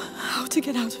know how to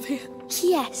get out of here?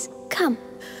 Yes. Come.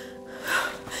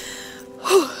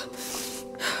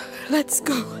 Let's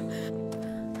go.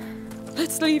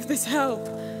 Let's leave this hell.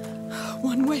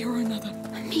 One way or another.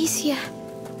 Amicia,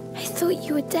 I thought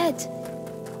you were dead.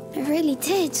 I really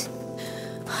did.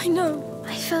 I know.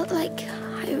 I felt like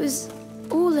I was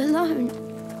all alone.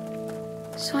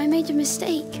 So I made a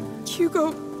mistake.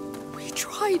 Hugo, we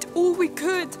tried all we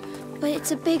could. But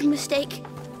it's a big mistake.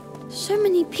 So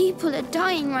many people are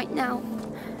dying right now.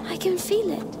 I can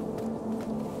feel it.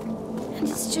 And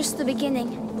it's just the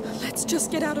beginning. Let's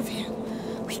just get out of here.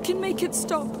 We can make it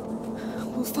stop.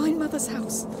 We'll find Mother's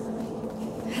house.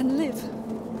 And live.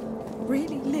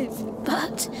 Really live.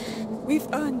 But... we've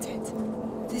earned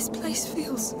it. This place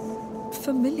feels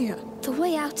familiar. The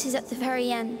way out is at the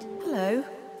very end. Hello.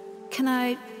 Can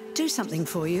I do something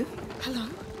for you? Hello?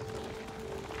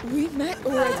 We met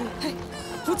already. Hey,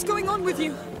 what's going on with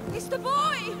you? It's the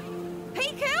boy!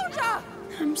 He killed her!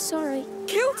 I'm sorry.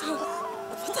 Killed her?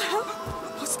 What the hell?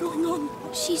 What's going on?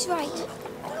 She's right.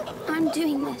 I'm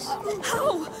doing this.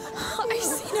 How? I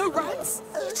see no rats.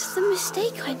 It's the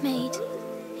mistake I made.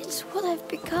 It's what I've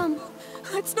become.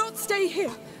 Let's not stay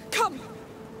here. Come.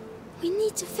 We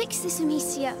need to fix this,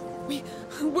 Amicia.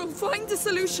 We'll find a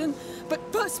solution, but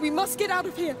first we must get out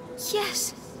of here.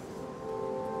 Yes.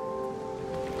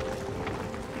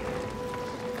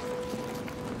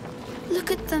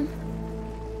 Look at them.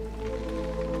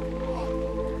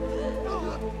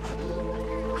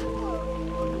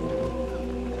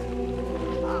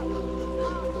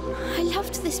 I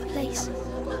loved this place.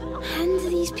 And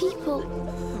these people.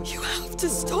 You have to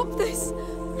stop this.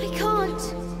 I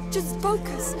can't. Just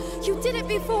focus. You did it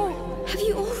before. Have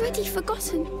you already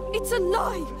forgotten? It's a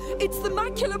lie. It's the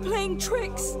macula playing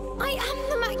tricks. I am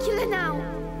the macula now.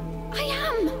 I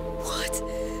am. What?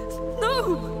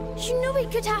 No. You knew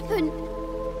it could happen.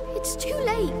 It's too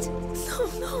late.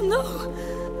 No.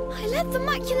 I let the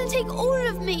macula take all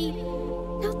of me.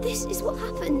 Now this is what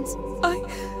happens.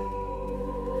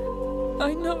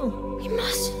 I know. We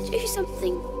must do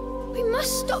something. We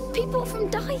must stop people from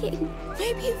dying.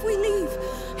 Maybe if we leave,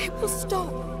 it will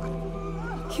stop.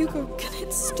 Hugo, can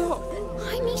it stop?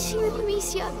 Amicia and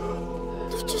Amicia.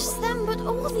 Not just them, but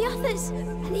all the others.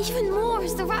 And even more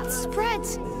as the rat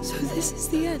spreads. So this is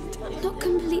the end? Not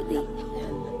completely.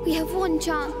 We have one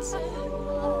chance.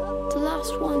 The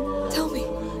last one. Tell me.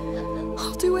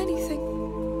 I'll do anything.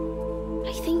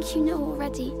 I think you know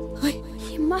already.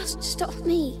 You must stop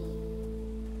me.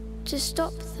 To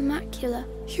stop the macula.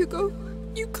 Hugo,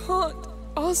 you can't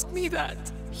ask me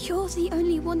that. You're the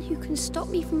only one who can stop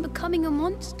me from becoming a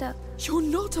monster. You're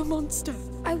not a monster.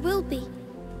 I will be.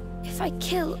 If I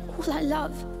kill all I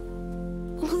love.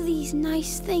 All these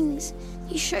nice things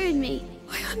you showed me.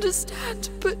 I understand,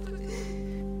 but...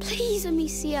 Please,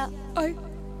 Amicia.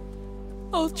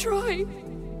 I'll try.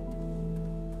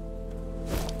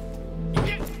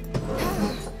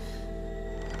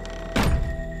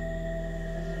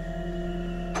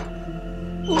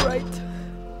 All right.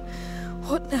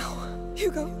 What now?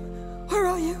 Hugo, where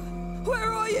are you?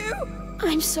 Where are you?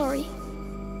 I'm sorry,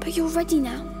 but you're ready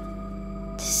now.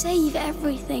 To save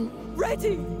everything.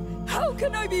 Ready? How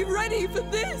can I be ready for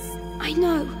this? I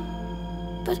know,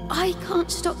 but I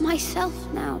can't stop myself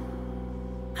now.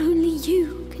 Only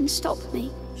you can stop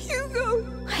me. Hugo!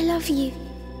 I love you.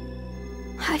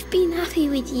 I've been happy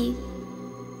with you.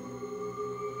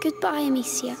 Goodbye,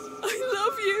 Amicia. I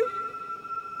love you.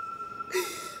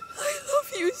 I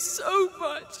love you so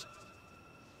much.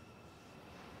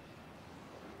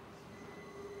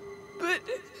 But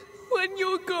when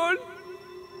you're gone,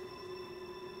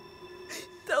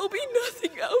 there'll be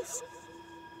nothing else.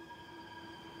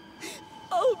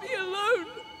 I'll be alone.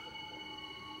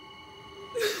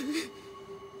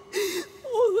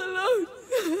 All alone.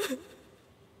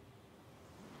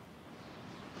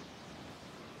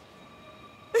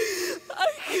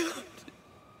 I can't.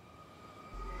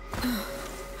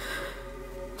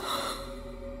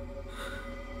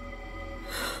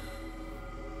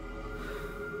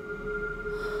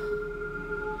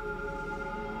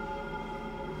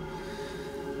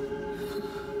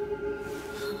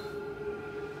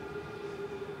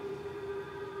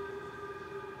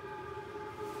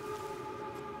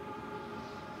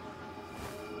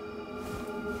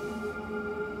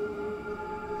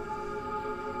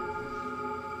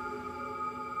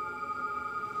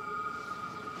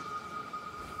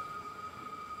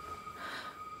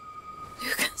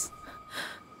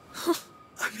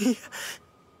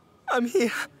 I'm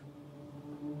here.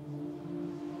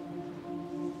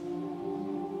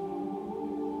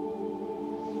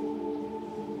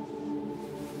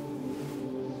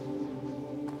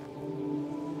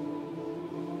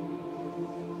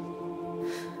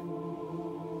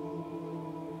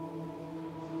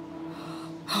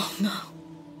 Oh no.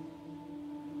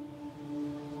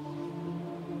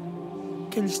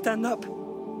 Can you stand up?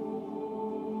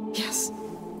 Yes.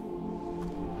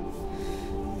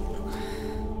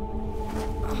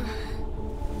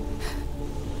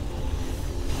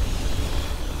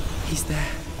 He's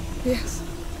there. Yes.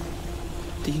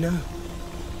 Do you know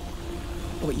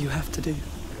what you have to do?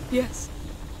 Yes.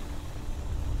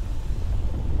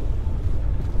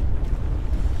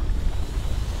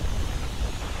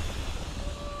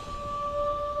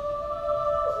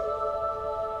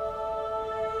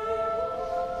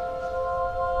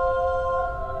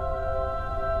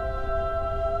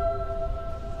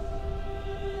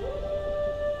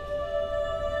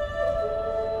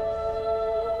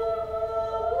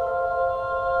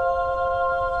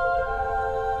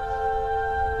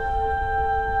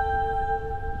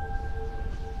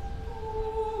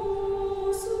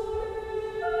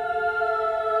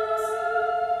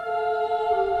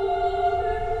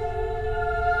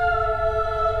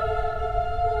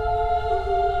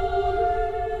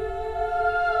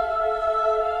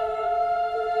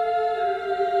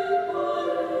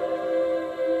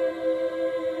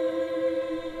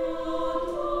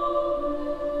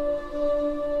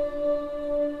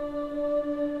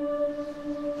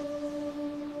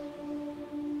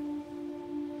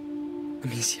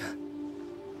 Amicia,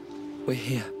 we're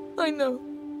here. I know.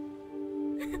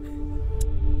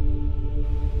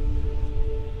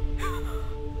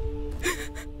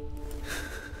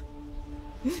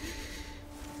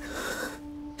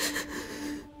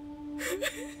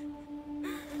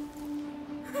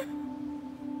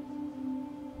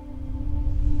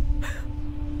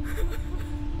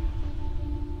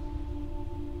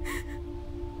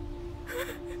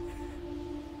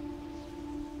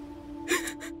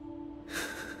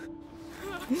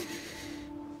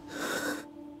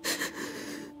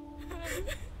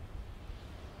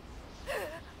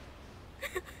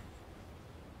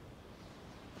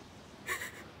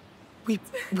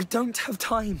 We don't have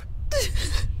time.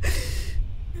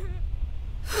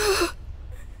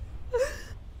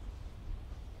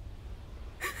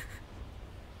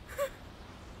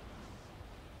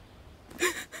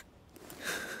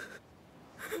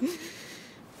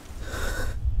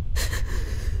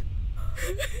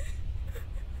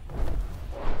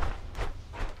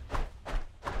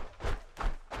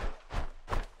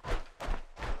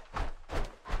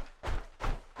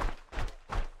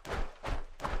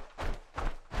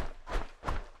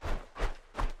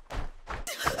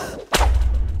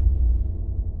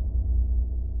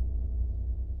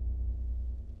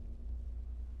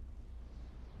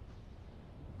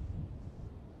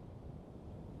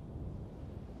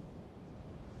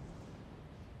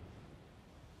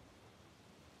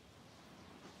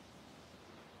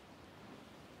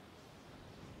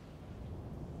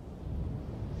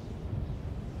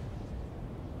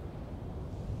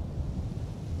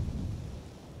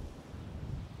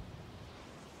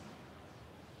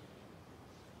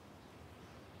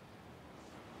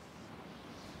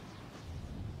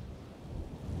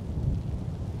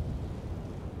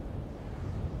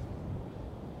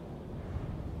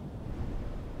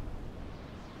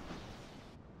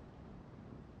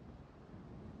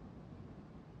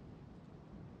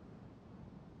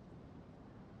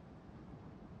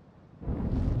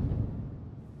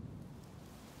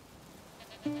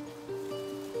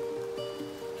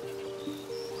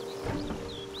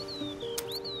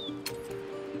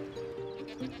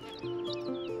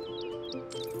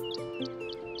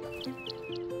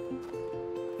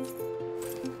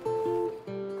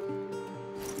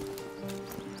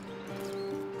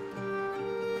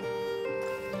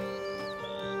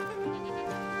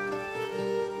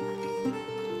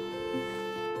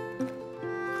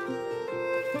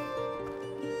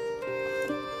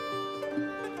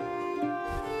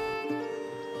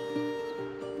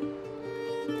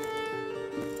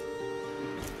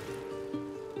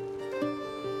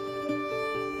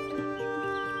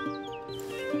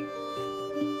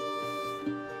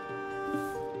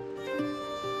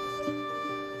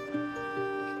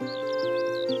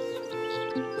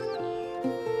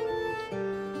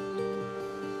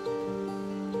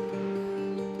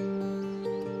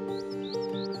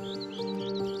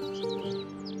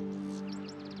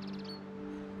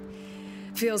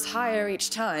 Feels higher each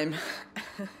time.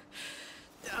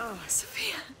 Oh,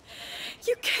 Sophia,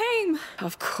 you came!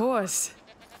 Of course.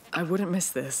 I wouldn't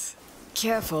miss this.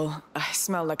 Careful, I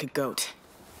smell like a goat.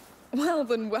 Well,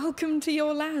 then welcome to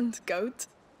your land, goat.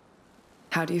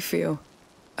 How do you feel?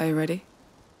 Are you ready?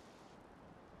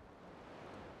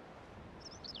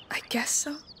 I guess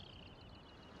so.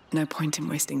 No point in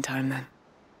wasting time then.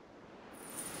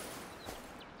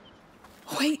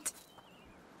 Wait.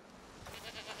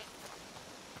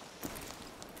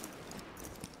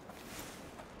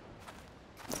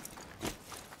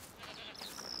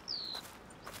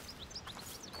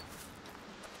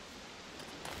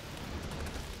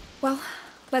 Well,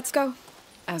 let's go.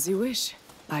 As you wish.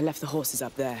 I left the horses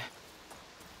up there.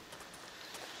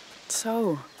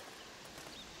 So,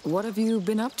 what have you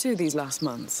been up to these last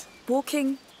months?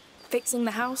 Walking, fixing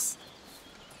the house,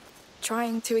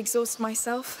 trying to exhaust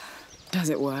myself. Does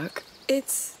it work?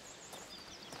 It's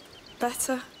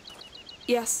better.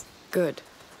 Yes. Good.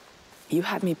 You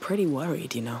had me pretty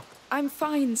worried, you know. I'm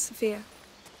fine, Sophia.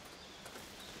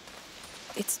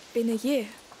 It's been a year.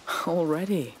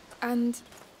 Already? And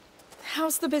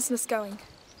how's the business going?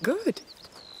 Good.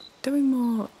 Doing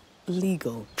more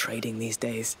legal trading these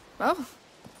days. Oh,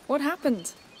 what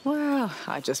happened? Well,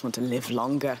 I just want to live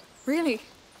longer. Really?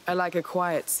 I like a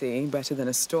quiet sea better than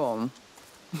a storm.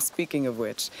 Speaking of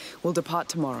which, we'll depart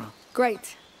tomorrow.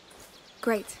 Great.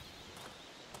 Great.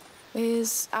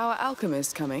 Is our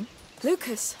alchemist coming?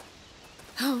 Lucas?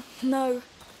 Oh, no.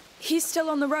 He's still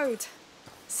on the road.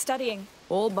 Studying.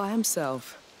 All by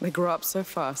himself. They grow up so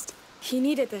fast. He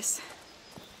needed this.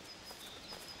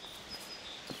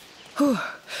 Whew.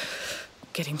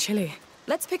 Getting chilly.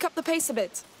 Let's pick up the pace a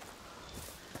bit.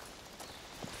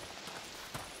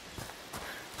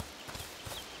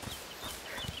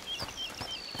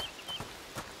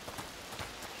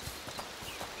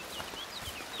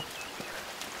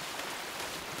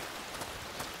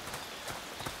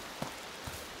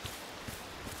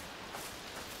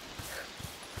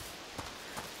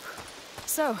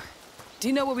 So, do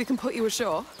you know where we can put you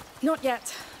ashore? Not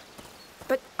yet.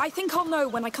 But I think I'll know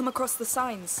when I come across the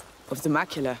signs. Of the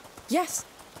macula? Yes.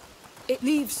 It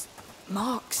leaves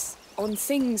marks on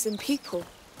things and people.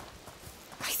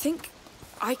 I think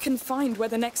I can find where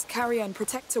the next carrier and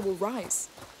protector will rise.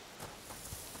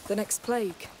 The next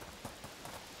plague.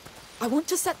 I want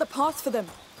to set the path for them,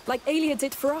 like Aelia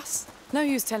did for us. No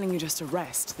use telling you just to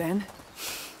rest, then.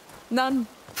 None.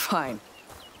 Fine.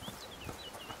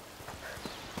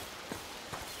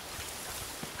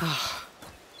 Ah,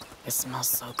 it smells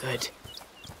so good.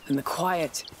 And the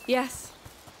quiet. Yes.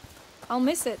 I'll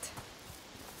miss it.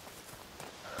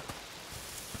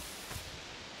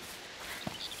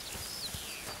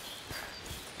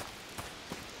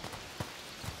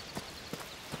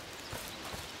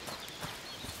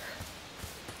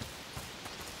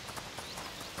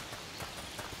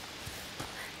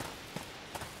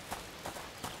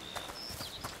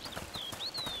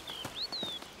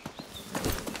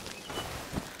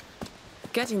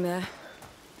 Getting there.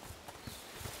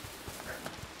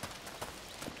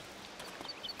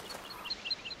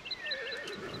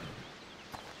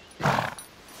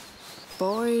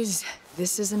 Boys,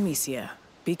 this is Amicia.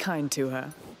 Be kind to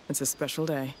her. It's a special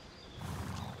day.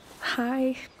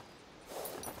 Hi.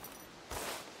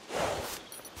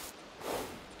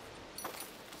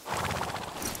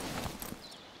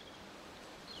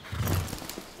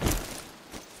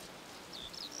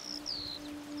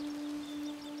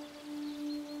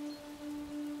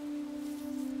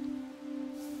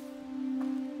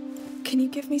 Can you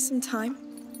give me some time?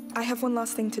 I have one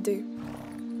last thing to do.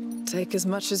 Take as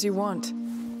much as you want.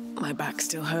 My back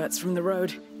still hurts from the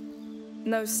road.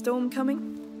 No storm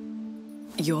coming?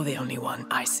 You're the only one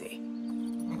I see.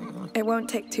 It won't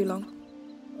take too long.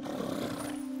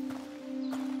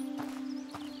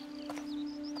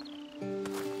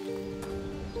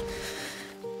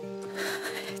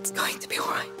 It's going to be all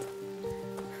right.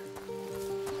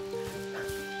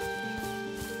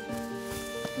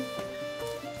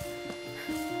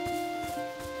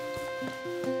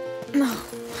 No.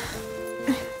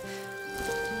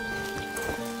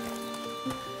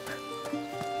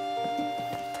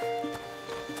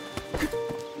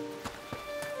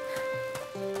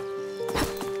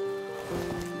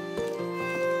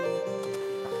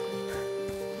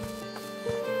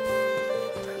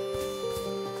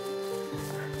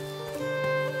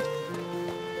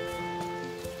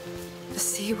 The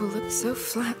sea will look so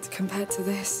flat compared to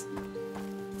this.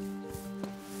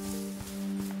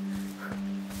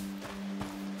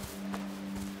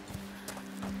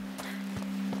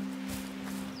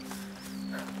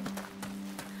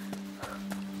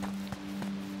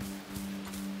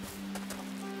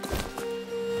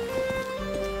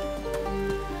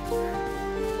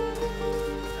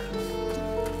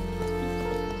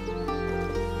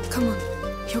 Come on,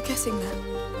 you're getting there.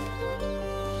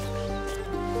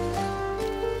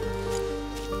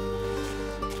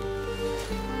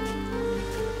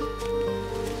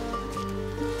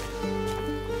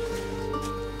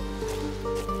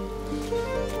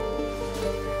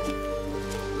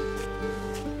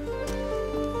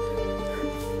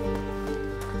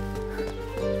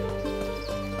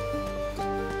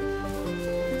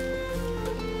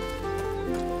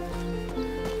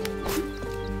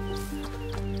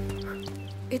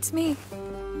 It's me.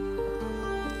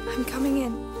 I'm coming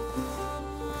in.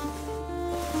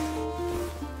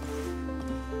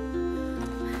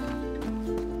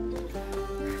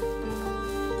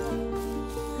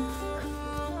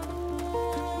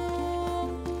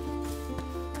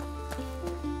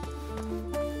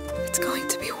 It's going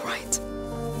to be all right.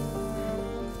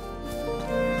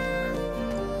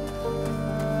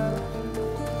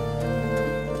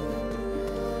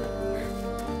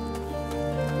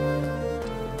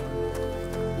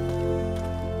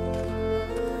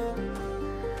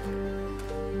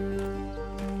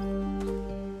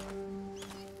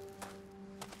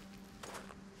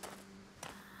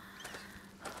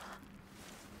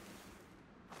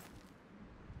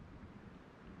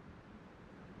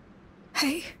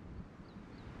 Hey.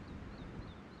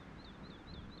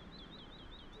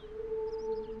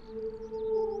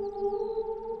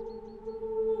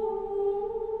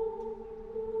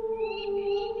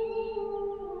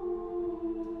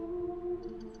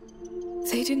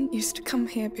 They didn't used to come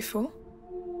here before.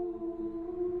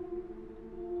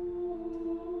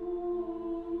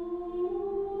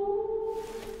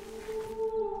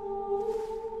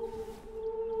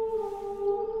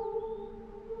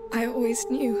 I always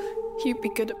knew you'd be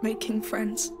good at making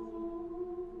friends.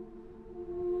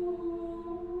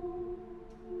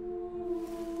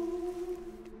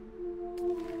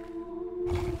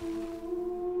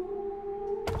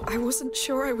 I wasn't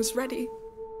sure I was ready,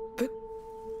 but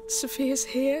Sophia's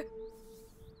here.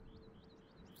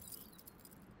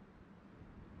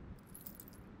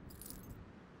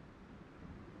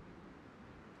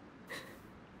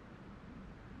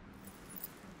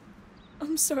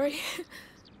 I'm sorry.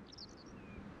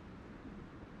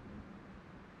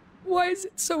 Why is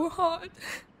it so hard?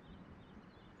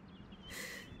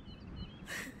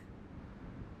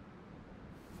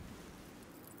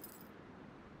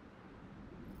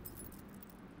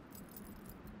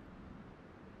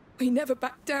 We never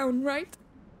backed down, right?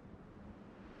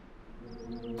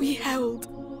 We held.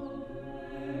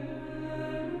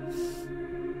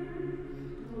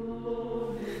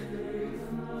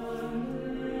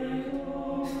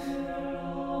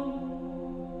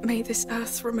 May this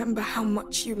earth remember how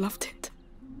much you loved it.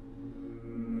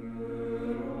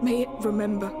 May it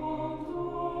remember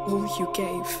all you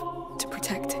gave to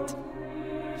protect it.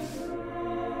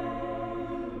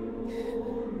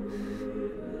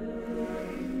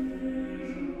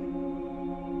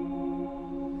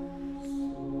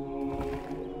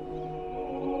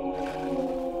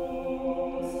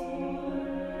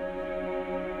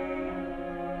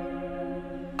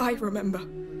 I remember.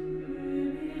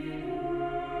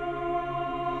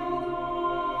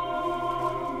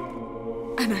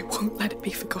 And I won't let it be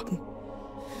forgotten.